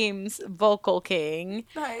screams Vocal King.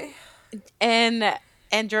 Right. And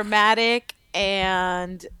dramatic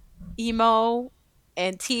and emo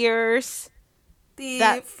and tears. The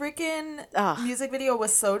That- freaking Ugh. music video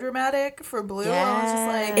was so dramatic for Blue. I was just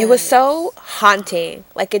like, It was so haunting.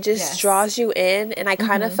 Like, it just Yes. draws you in, and I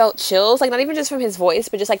kind of felt chills. Like, not even just from his voice,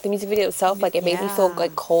 but just like the music video itself. Like, it made me feel Yeah.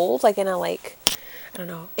 like cold. Like, in a like, I don't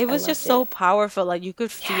know. It I was just loved so it. powerful. Like you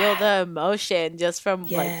could feel the emotion just from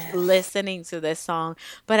like listening to this song.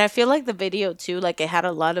 But I feel like the video too, like it had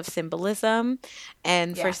a lot of symbolism.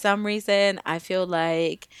 And for some reason, I feel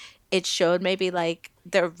like it showed maybe like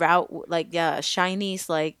the route, like Shiny's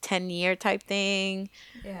like 10-year type thing.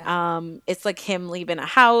 yeah. It's like him leaving a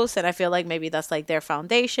house, and I feel like maybe that's like their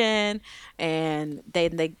foundation, and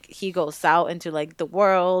then he goes out into like the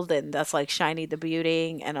world, and that's like Shiny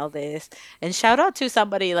debuting and all this. And shout out to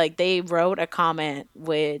somebody, like they wrote a comment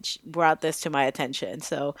which brought this to my attention.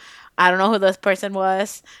 So I don't know who this person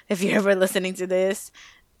was. If you're ever listening to this,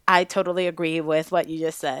 I totally agree with what you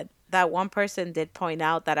just said. That one person did point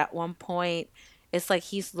out that at one point it's like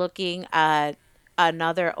he's looking at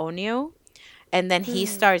another Onyu, and then he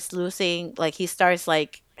starts losing, like he starts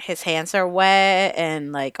like his hands are wet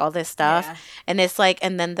and like all this stuff. Yeah. And it's like,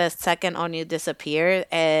 and then the second Onyu disappeared,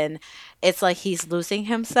 and it's like he's losing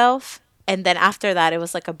himself. And then after that, it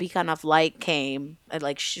was like a beacon of light came and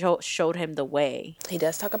like showed him the way. He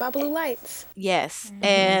does talk about blue lights. Yes.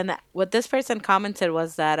 And what this person commented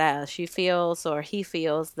was that she feels, or he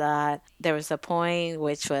feels, that there was a point,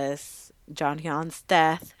 which was Jonghyun's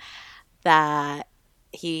death, that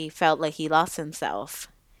he felt like he lost himself.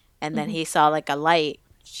 And then he saw like a light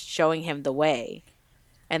showing him the way.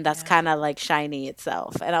 And that's kind of like Shiny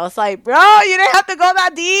itself. And I was like, bro, you didn't have to go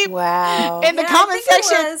that deep Wow. in the Yeah, comment I think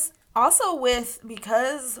section. It was also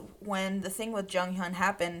because when the thing with Jonghyun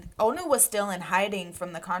happened, Onu was still in hiding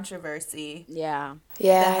from the controversy Yeah.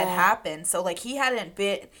 Yeah. that had happened. So like he hadn't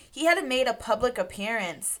made a public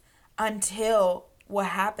appearance until what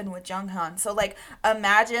happened with Jonghyun. So like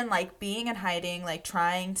imagine like being in hiding, like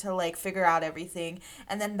trying to like figure out everything,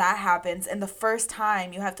 and then that happens, and the first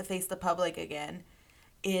time you have to face the public again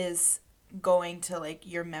is going to like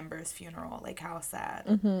your member's funeral. Like how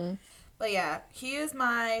sad. But yeah, he is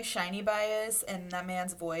my Shiny bias, and that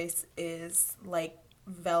man's voice is like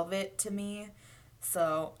velvet to me.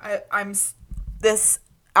 So this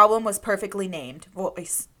album was perfectly named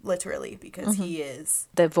voice, literally, because he is.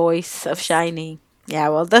 The voice of Shiny. Yeah,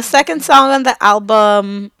 well, the second song on the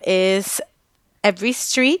album is Every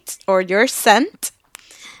Street, or Your Scent.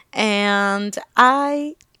 And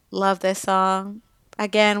I love this song.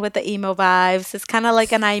 Again, with the emo vibes. It's kind of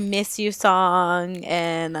like an I Miss You song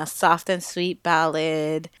and a soft and sweet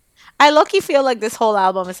ballad. I low-key feel like this whole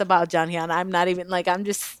album is about Jonghyun. I'm not even like, I'm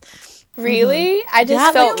just... Really? I just Yeah,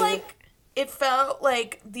 I felt feel like it felt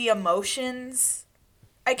like the emotions.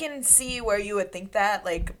 I can see where you would think that,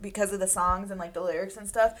 like, because of the songs and like the lyrics and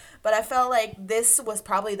stuff. But I felt like this was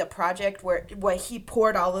probably the project where he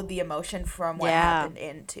poured all of the emotion from what happened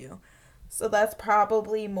into. So that's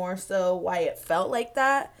probably more so why it felt like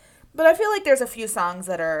that. But I feel like there's a few songs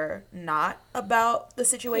that are not about the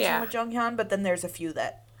situation with Jonghyun, but then there's a few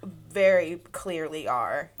that very clearly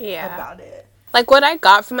are about it. like what I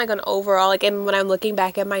got from like an overall, like, and when I'm looking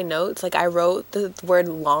back at my notes, like I wrote the word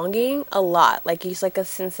longing a lot. Like it's like a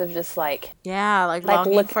sense of just like, Yeah, like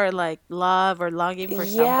longing for like love, or longing for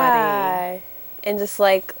somebody. yeah, and just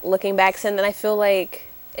like looking back, and then I feel like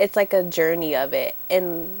it's like a journey of it,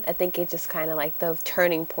 and I think it just kind of like the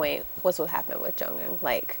turning point was what happened with Jonghyun.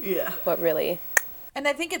 Like, what really. And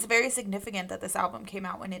I think it's very significant that this album came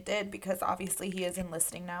out when it did, because obviously he is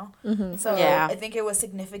enlisting now. So I think it was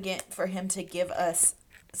significant for him to give us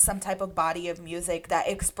some type of body of music that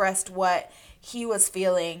expressed what he was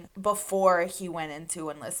feeling before he went into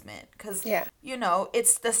enlistment. Because, you know,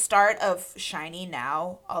 it's the start of Shiny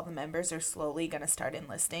now. All the members are slowly going to start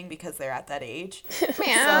enlisting because they're at that age.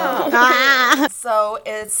 So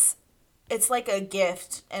it's like a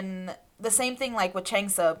gift, and the same thing like what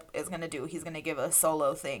Changsub is going to do. He's going to give a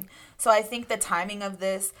solo thing. So I think the timing of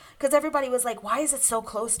this, because everybody was like, why is it so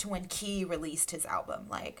close to when Key released his album?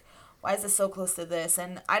 Like, why is it so close to this?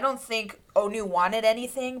 And I don't think Onu wanted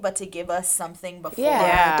anything but to give us something before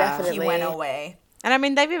definitely. he went away. And I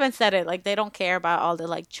mean, they've even said it, like, they don't care about all the,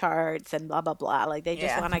 like, charts and blah, blah, blah. Like, they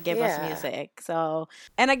just want to give us music. So,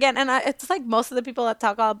 and again, it's like most of the people that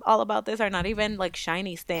talk all about this are not even, like,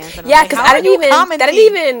 Shiny stans. And Yeah, because that didn't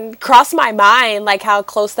even cross my mind, like, how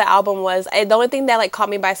close the album was. The only thing that, like, caught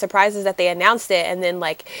me by surprise is that they announced it, and then,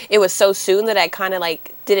 like, it was so soon that I kind of,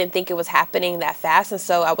 like, didn't think it was happening that fast, and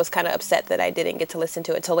so I was kind of upset that I didn't get to listen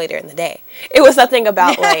to it till later in the day. It was something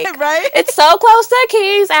about like, right? it's so close to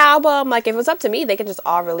King's album. Like, if it was up to me, they could just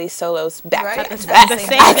all release solos back Right. to At back. The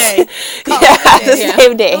same day. Yeah, the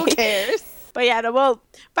same day. Who cares? But yeah, no, well,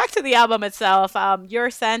 back to the album itself. Your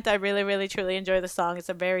Scent, I really, really, truly enjoy the song. It's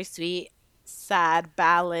a very sweet, sad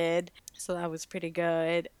ballad. So that was pretty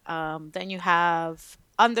good. Then you have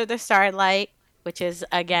Under the Starlight, which is,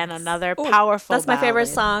 again, another powerful That's my favorite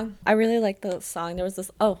ballad. song. I really like the song. There was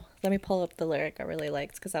this. Oh, let me pull up the lyric I really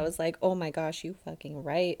liked because I was like, oh my gosh, you fucking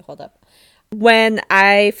right. Hold up. When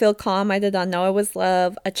I feel calm, I did not know it was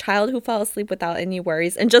love. A child who fell asleep without any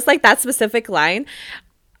worries. And just like that specific line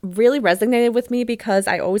really resonated with me because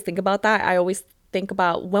I always think about that. I always think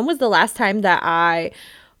about when was the last time that I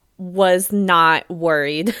was not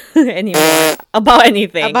worried anymore about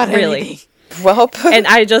anything. About really. anything. Well, And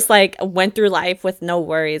I just like went through life with no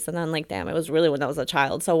worries, and I'm like, damn, it was really when I was a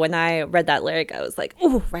child. So when I read that lyric, I was like,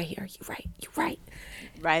 ooh, right here, you right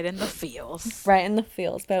Right in the feels. right in the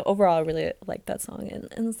feels. But overall, I really like that song, and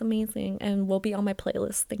it's amazing, and will be on my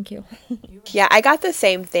playlist. Thank you. yeah, I got the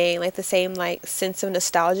same thing, like the same like sense of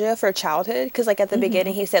nostalgia for childhood. Because like at the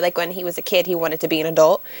beginning, he said like when he was a kid, he wanted to be an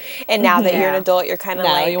adult, and now that you're an Yeah. adult, you're kind of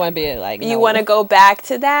No, like you want to be like, you no. want to go back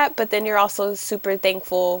to that, but then you're also super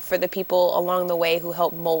thankful for the people along the way who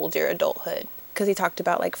helped mold your adulthood. Because he talked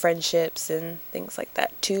about like friendships and things like that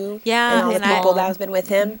too. Yeah, and all the and I- people that has been with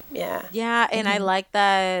him. Yeah. Yeah, and I like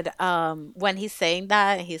that when he's saying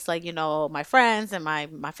that, he's like, my friends and my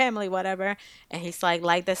family, whatever. And he's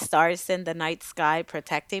like the stars in the night sky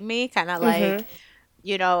protecting me, kind of like,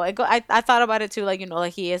 I thought about it too, like,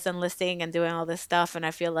 like he is enlisting and doing all this stuff. And I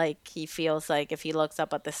feel like he feels like if he looks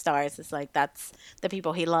up at the stars, it's like that's the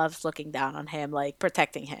people he loves looking down on him, like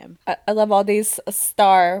protecting him. I love all these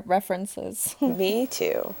star references. Me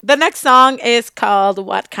too. The next song is called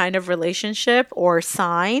What Kind of Relationship or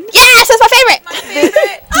Sign. Yes, that's my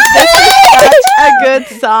favorite. Such a good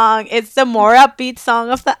song. It's the more upbeat song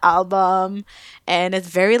of the album, and it's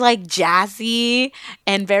very like jazzy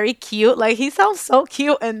and very cute. Like he sounds so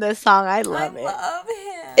cute in this song. I love it. Love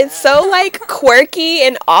him. It's so like quirky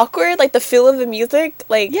and awkward, like the feel of the music.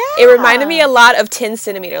 Like it Yeah. reminded me a lot of 10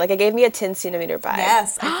 centimeter. Like it gave me a 10 centimeter vibe.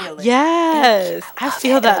 Yes, I feel it. Yes, I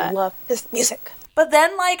feel I that. love this music. But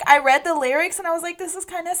then, like, I read the lyrics and I was like, this is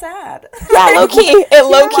kind of sad. Yeah, low key. It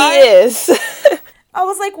low key why? is. I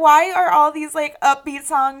was like, why are all these, like, upbeat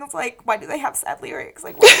songs, like, why do they have sad lyrics?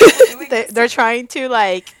 Like, what are people doing? They're trying to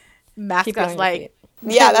like mask Keep it on us your like feet.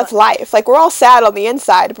 Yeah, that's life. Like we're all sad on the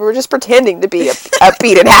inside, but we're just pretending to be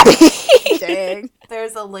upbeat and happy. dang.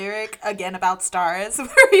 There's a lyric, again, about stars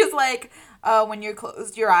where he's like, when you're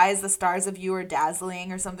closed your eyes, the stars of you are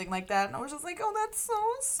dazzling or something like that. And I was just like, oh, that's so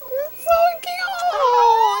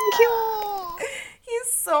cute.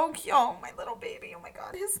 He's so cute. Oh, my little baby. Oh, my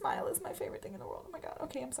God. His smile is my favorite thing in the world. Oh, my God.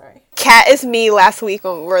 Okay, I'm sorry. Cat is me last week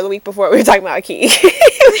or the week before we were talking about Key.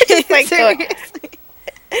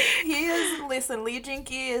 He is, listen, Lee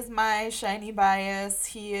Jinky is my shiny bias.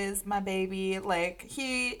 He is my baby. Like,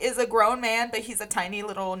 he is a grown man, but he's a tiny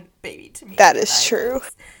little baby to me. That And is true.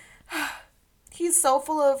 He's so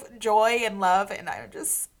full of joy and love, and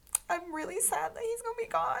I'm really sad that he's gonna be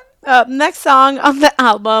gone. Next song on the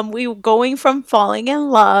album, we going from falling in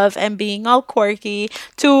love and being all quirky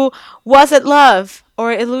to Was It Love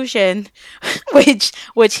or Illusion, which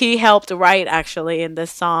he helped write actually in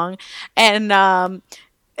this song, and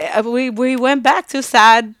we went back to a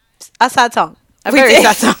sad song, a We very did.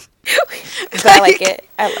 sad song. But I like it.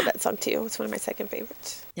 I love that song too. It's one of my second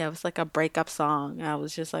favorites. Yeah, it was like a breakup song. I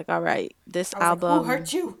was just like, all right, this I was album. like, who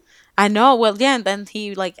hurt you? I know. Well, yeah, and then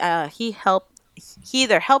he helped. He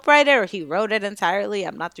either helped write it or he wrote it entirely.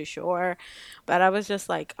 I'm not too sure, but I was just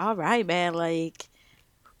like, all right, man, like.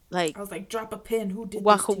 I was like, drop a pin. Who did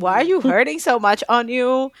Why, this to why are you hurting so much on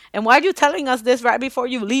you? And why are you telling us this right before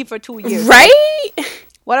you leave for 2 years? Right?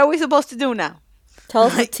 What are we supposed to do now? Tell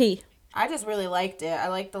us the tea. I just really liked it. I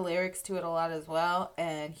liked the lyrics to it a lot as well,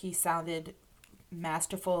 and he sounded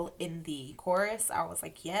masterful in the chorus. I was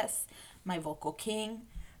like, yes, my vocal king.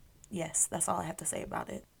 Yes, that's all I have to say about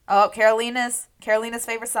it. Oh, Carolina's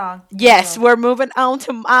favorite song. Yes, we're moving on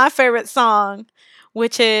to my favorite song,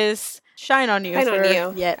 which is Shine on You. Shine on for-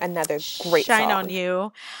 You. Yeah, Another great Shine song. on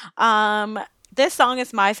You. This song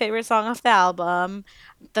is my favorite song of the album.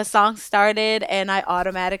 The song started and I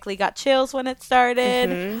automatically got chills when it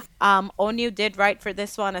started. Onyu did write for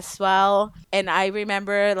this one as well. And I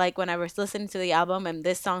remember like when I was listening to the album and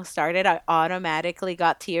this song started, I automatically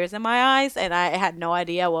got tears in my eyes and I had no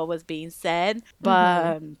idea what was being said.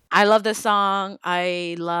 But I love this song.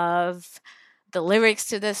 I love the lyrics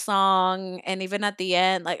to this song, and even at the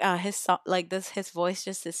end, like his voice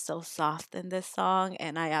just is so soft in this song,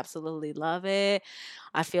 and I absolutely love it.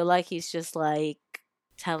 I feel like he's just like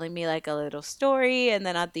telling me like a little story, and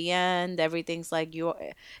then at the end everything's like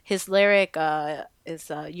his lyric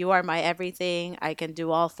is you are my everything, I can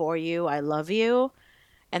do all for you, I love you.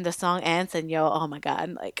 And the song ends, and oh my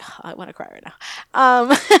god, like I want to cry right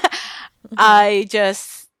now. I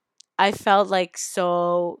just I felt like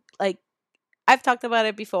so like I've talked about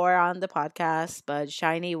it before on the podcast, but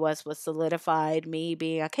Shiny was what solidified me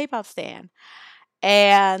being a K-pop stan.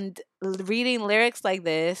 And reading lyrics like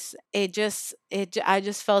this, I just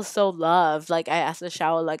felt so loved. Like I asked the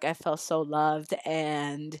shower, like I felt so loved,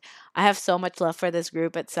 and I have so much love for this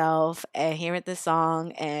group itself. And hearing this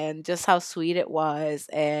song and just how sweet it was,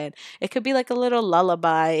 and it could be like a little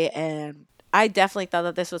lullaby. And I definitely thought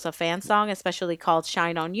that this was a fan song, especially called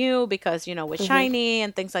 "Shine on You," because with Shiny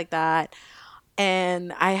and things like that.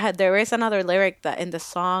 And there is another lyric that in the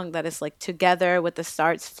song that is like, together with the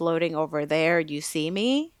stars floating over there, you see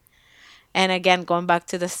me. And again, going back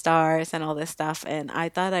to the stars and all this stuff. And I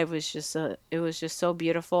thought it was just so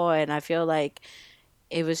beautiful. And I feel like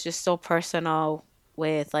it was just so personal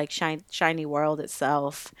with like Shiny World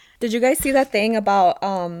itself. Did you guys see that thing about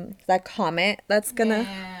that comet that's gonna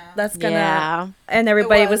Yeah. and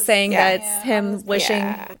everybody was was, saying yeah. that it's him wishing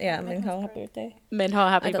Yeah. Minho happy birthday. Minho, I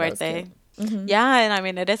happy thought that was birthday. cute. Yeah, and I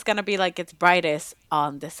mean, it is going to be like its brightest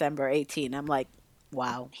on December 18. I'm like,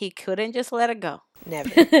 wow, he couldn't just let it go. Never.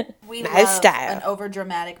 We Not his love style. an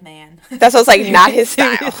overdramatic man. That's what's like not his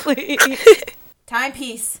style.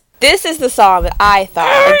 Timepiece. This is the song that I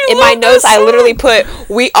thought. Like, in my notes, I literally put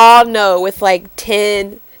 "We all know" with like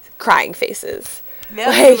 10 crying faces.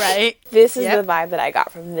 Like, Right. This is Yep. the vibe that I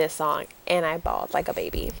got from this song, and I bawled like a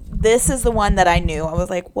baby. This is the one that I knew. I was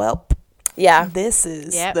like, well, Yeah. this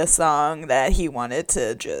is Yep. the song that he wanted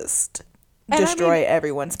to just And I destroy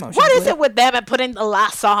everyone's motions. What is with. it with them and putting the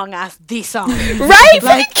last song as the song? Right?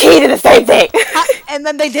 Like, Key did the same thing. And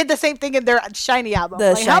then they did the same thing in their Shiny album.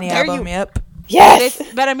 The Like, how Shiny dare album? you? Yep. Yes.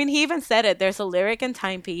 But I mean, he even said it. There's a lyric in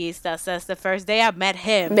Timepiece that says, "The first day I met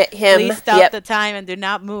him, Met him, please stop yep. the time and do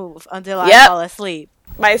not move until I Yep. fall asleep."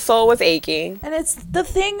 My soul was aching. And it's the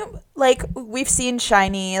thing, like, we've seen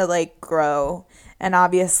Shiny, like, grow. And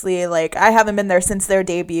obviously, like, I haven't been there since their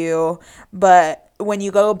debut. But when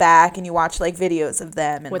you go back and you watch, like, videos of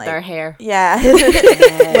them. And, With like, their hair. Yeah.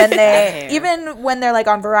 When they, even when they're, like,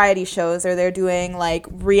 on variety shows or they're doing, like,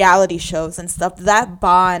 reality shows and stuff, that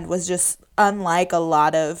bond was just unlike a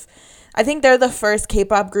lot of... I think they're the first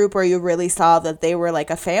K-pop group where you really saw that they were like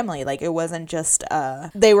a family. Like, it wasn't just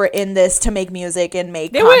they were in this to make music and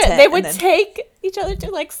make content. They would and then- take each other to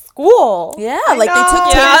like school. yeah, like they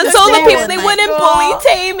took Yeah, Taemin to so the school people, and, they like, wouldn't bully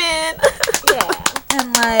Taemin. Yeah.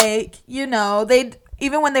 and like, you know, they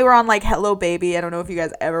even when they were on like Hello Baby, I don't know if you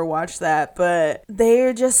guys ever watched that, but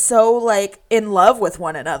they're just so like in love with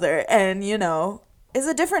one another, and you know, it's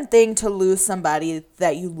a different thing to lose somebody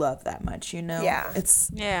that you love that much, you know? Yeah. It's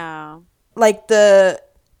Yeah. like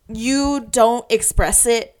you don't express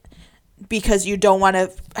it because you don't want to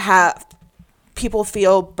have people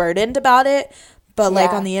feel burdened about it, but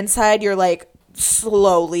like Yeah. on the inside you're like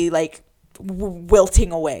slowly like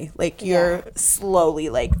wilting away, like you're slowly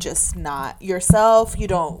like just not yourself, you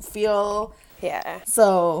don't feel. Yeah.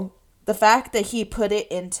 So the fact that he put it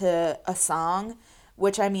into a song,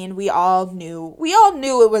 which I mean we all knew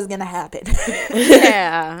it was gonna happen.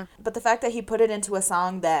 Yeah. But the fact that he put it into a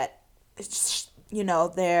song that, you know,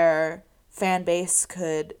 their fan base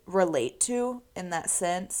could relate to in that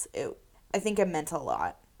sense, I think it meant a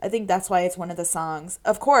lot. I think that's why it's one of the songs.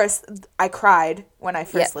 Of course, I cried when I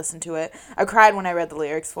first listened to it. I cried when I read the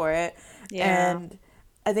lyrics for it. Yeah. And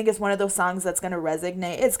I think it's one of those songs that's going to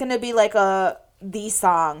resonate. It's going to be like the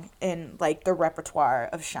song in like the repertoire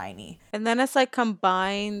of Shiny. And then it's like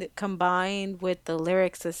combined with the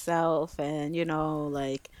lyrics itself, and you know,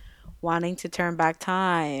 like wanting to turn back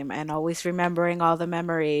time and always remembering all the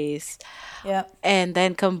memories. Yep. And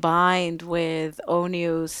then combined with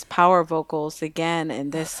Onu's power vocals again in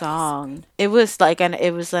this song. It was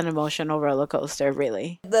an emotional roller coaster,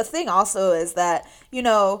 really. The thing also is that, you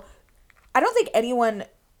know, I don't think anyone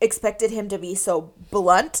expected him to be so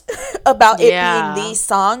blunt about it being the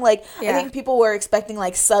song. Like, I think people were expecting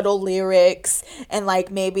like subtle lyrics and like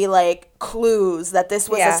maybe like clues that this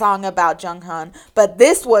was a song about Junghan. But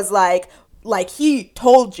this was like he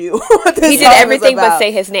told you what this He did song was everything but about.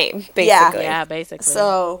 say his name, basically. Yeah, basically.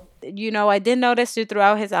 So, you know, I did notice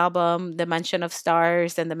throughout his album the mention of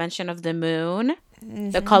stars and the mention of the moon,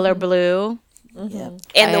 the color blue. Yeah.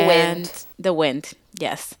 And the wind. The wind,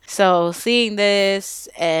 yes. So seeing this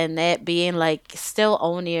and it being like still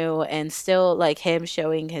Onu and still like him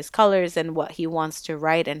showing his colors and what he wants to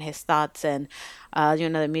write and his thoughts and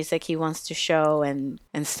the music he wants to show and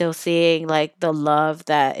still seeing like the love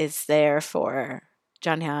that is there for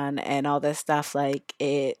Jonghyun and all this stuff, like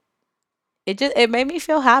it made me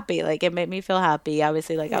feel happy. Like it made me feel happy.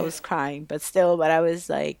 Obviously, like I was crying, but I was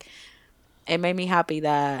like, it made me happy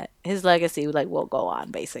that his legacy like will go on,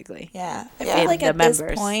 basically. Yeah. I Yeah. feel like The at this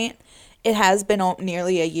members. point, it has been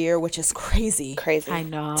nearly a year, which is crazy. Crazy. I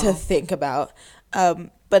know. To think about.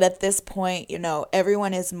 But at this point,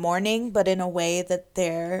 everyone is mourning, but in a way that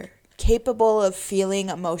they're capable of feeling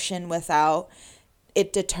emotion without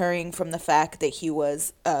it deterring from the fact that he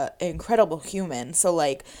was an incredible human. So,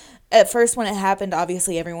 like, at first when it happened,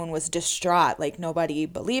 obviously everyone was distraught. Like, nobody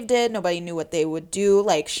believed it. Nobody knew what they would do.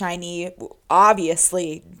 Like, SHINee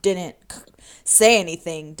obviously didn't say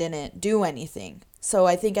anything, didn't do anything. So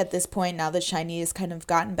I think at this point, now that SHINee has kind of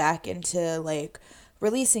gotten back into, like,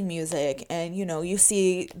 releasing music, and you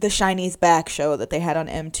see the SHINee's Back show that they had on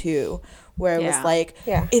M2, where it was like,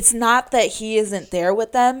 it's not that he isn't there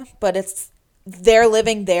with them, but it's they're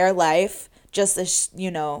living their life just as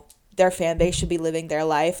their fan base should be living their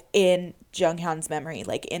life in Jonghyun's memory,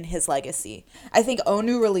 like in his legacy. I think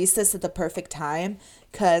Onu released this at the perfect time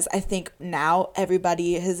because I think now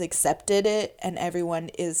everybody has accepted it and everyone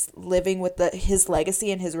is living with his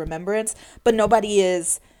legacy and his remembrance, but nobody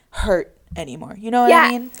is hurt anymore. You know what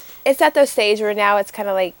I mean? It's at the stage where now it's kind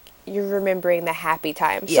of like you're remembering the happy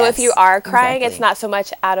times. So Yes, if you are crying, exactly. it's not so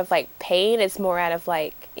much out of like pain, it's more out of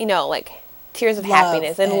like, like tears of Love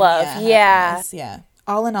happiness and love. happiness, yeah.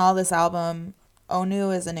 All in all, this album,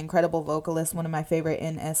 Onu is an incredible vocalist, one of my favorite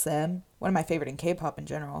in SM, one of my favorite in K-pop in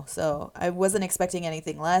general. So I wasn't expecting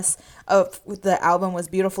anything less. The album was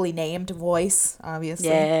beautifully named Voice, obviously.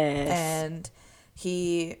 Yes. And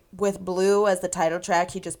he, with Blue as the title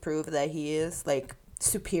track, he just proved that he is like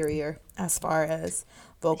superior as far as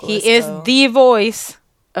vocalists He is go. the voice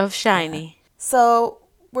of SHINee. So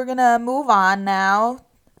we're gonna move on now.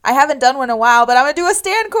 I haven't done one in a while, but I'm gonna do a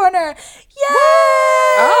stand corner. Yay!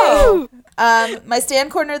 Oh. My stand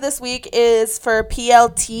corner this week is for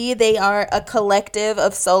PLT. They are a collective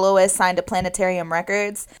of soloists signed to Planetarium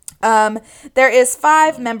Records. There is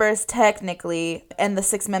 5 members technically, and the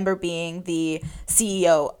 6th member being the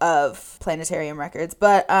CEO of Planetarium Records.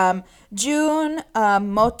 But June,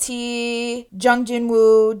 Moti, Jung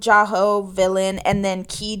Junwoo, Jaho, Villain, and then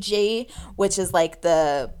Kiji, which is like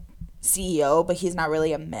the CEO, but he's not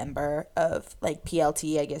really a member of like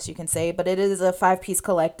PLT, I guess you can say, but it is a 5-piece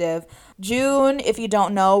collective. June, if you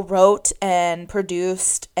don't know, wrote and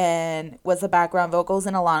produced and was the background vocals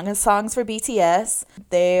in a lot of songs for BTS.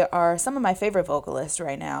 They are some of my favorite vocalists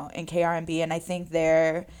right now in KRMB, and I think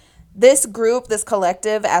this group, this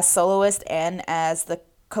collective, as soloist and as the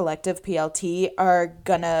collective PLT, are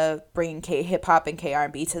gonna bring K-hip-hop and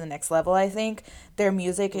KRB to the next level. I think their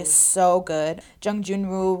music is so good. Jung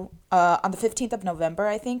Junwoo, on the 15th of November,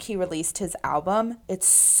 I think, he released his album. It's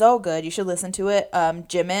so good. You should listen to it.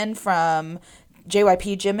 Jimin from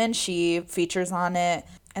JYP Jimin, she features on it.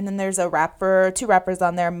 And then there's 2 rappers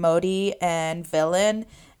on there, Modi and Villain,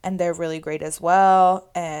 and they're really great as well.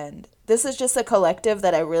 And this is just a collective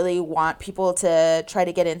that I really want people to try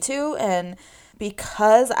to get into, and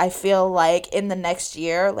because I feel like in the next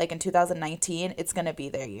year, like in 2019, it's going to be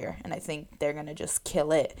their year. And I think they're going to just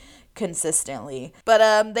kill it consistently.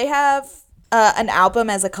 But they have an album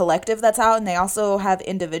as a collective that's out, and they also have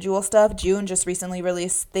individual stuff. June just recently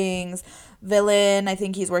released things. Villain, I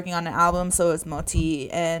think he's working on an album, so is Moti.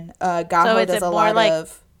 And Gaho So is does it a more lot like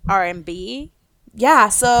of R&B? Yeah,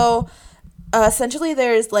 so essentially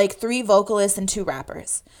there's like 3 vocalists and 2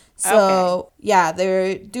 rappers. So yeah,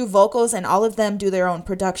 they do vocals, and all of them do their own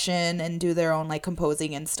production and do their own like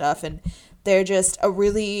composing and stuff. And they're just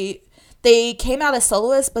they came out as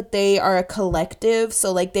soloists, but they are a collective.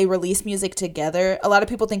 So like they release music together. A lot of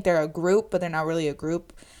people think they're a group, but they're not really a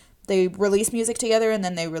group. They release music together, and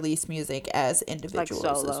then they release music as individuals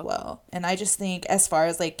solo. as well. And I just think as far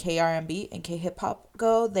as like KRB and K-hip-hop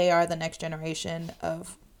go, they are the next generation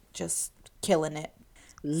of just killing it.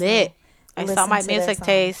 Lit. I saw listen my to their music songs.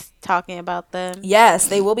 taste talking about them. Yes,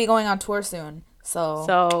 they will be going on tour soon.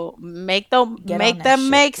 So make them Get make on that them shit.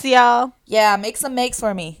 makes, y'all. Yeah, make some makes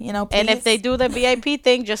for me, please. And if they do the VIP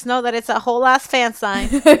thing, just know that it's a whole ass fan sign.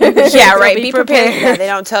 Yeah, right. be Be prepared. prepared. They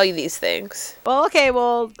don't tell you these things. Well, okay.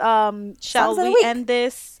 Well, shall Songs of the we week. end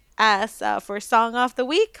this as for song of the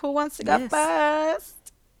week? Who wants to go Yes.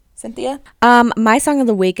 first? Cynthia? My song of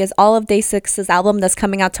the week is all of Day 6's album that's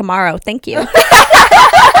coming out tomorrow. Thank you.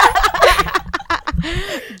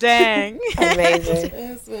 Dang.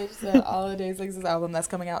 Amazing. Switch to All a Day Six's album that's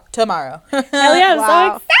coming out tomorrow. Hell yeah, I'm Wow.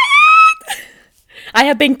 so excited. I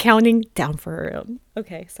have been counting down for him.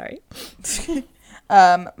 Okay, sorry.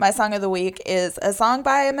 My song of the week is a song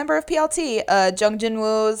by a member of PLT. Jung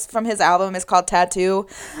Jin-woo's from his album is called Tattoo.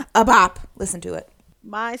 A bop. Listen to it.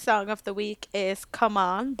 My song of the week is Come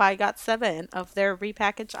On by GOT7 of their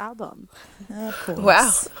repackaged album. Of course.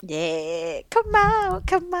 Wow. Yeah. Come on,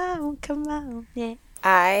 come on, come on. Yeah.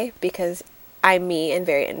 Because I'm me and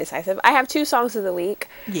very indecisive, I have 2 songs of the week.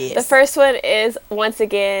 Yes. The first one is, once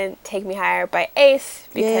again, Take Me Higher by Ace,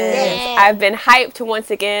 because Yeah. I've been hyped to once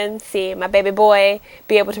again see my baby boy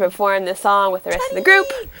be able to perform this song with the rest of the group.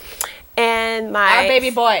 And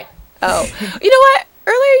my... boy. Oh. You know what?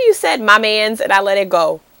 Earlier you said my mans and I let it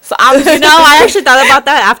go. So I'm No, I actually thought about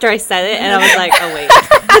that after I said it, and I was like, oh, wait.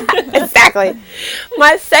 Exactly.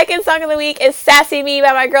 My second song of the week is Sassy Me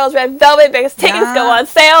by my girls Red Velvet, because tickets go on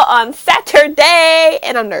sale on Saturday,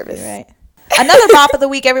 and I'm nervous. You're right. Another bop of the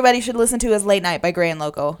week everybody should listen to is Late Night by Gray and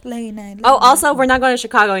Loco. Late Night. Oh, also, we're not going to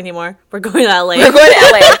Chicago anymore. We're going to LA. We're going to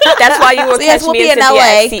LA. That's why you will So yes, catch we'll me be and in Cynthia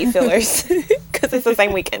LA. at Seat Fillers, because it's the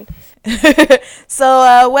same weekend.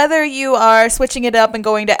 So whether you are switching it up and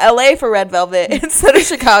going to LA for Red Velvet instead of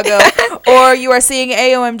Chicago, or you are seeing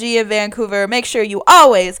AOMG in Vancouver, make sure you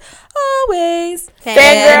always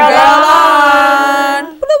Fangirl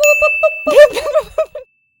on.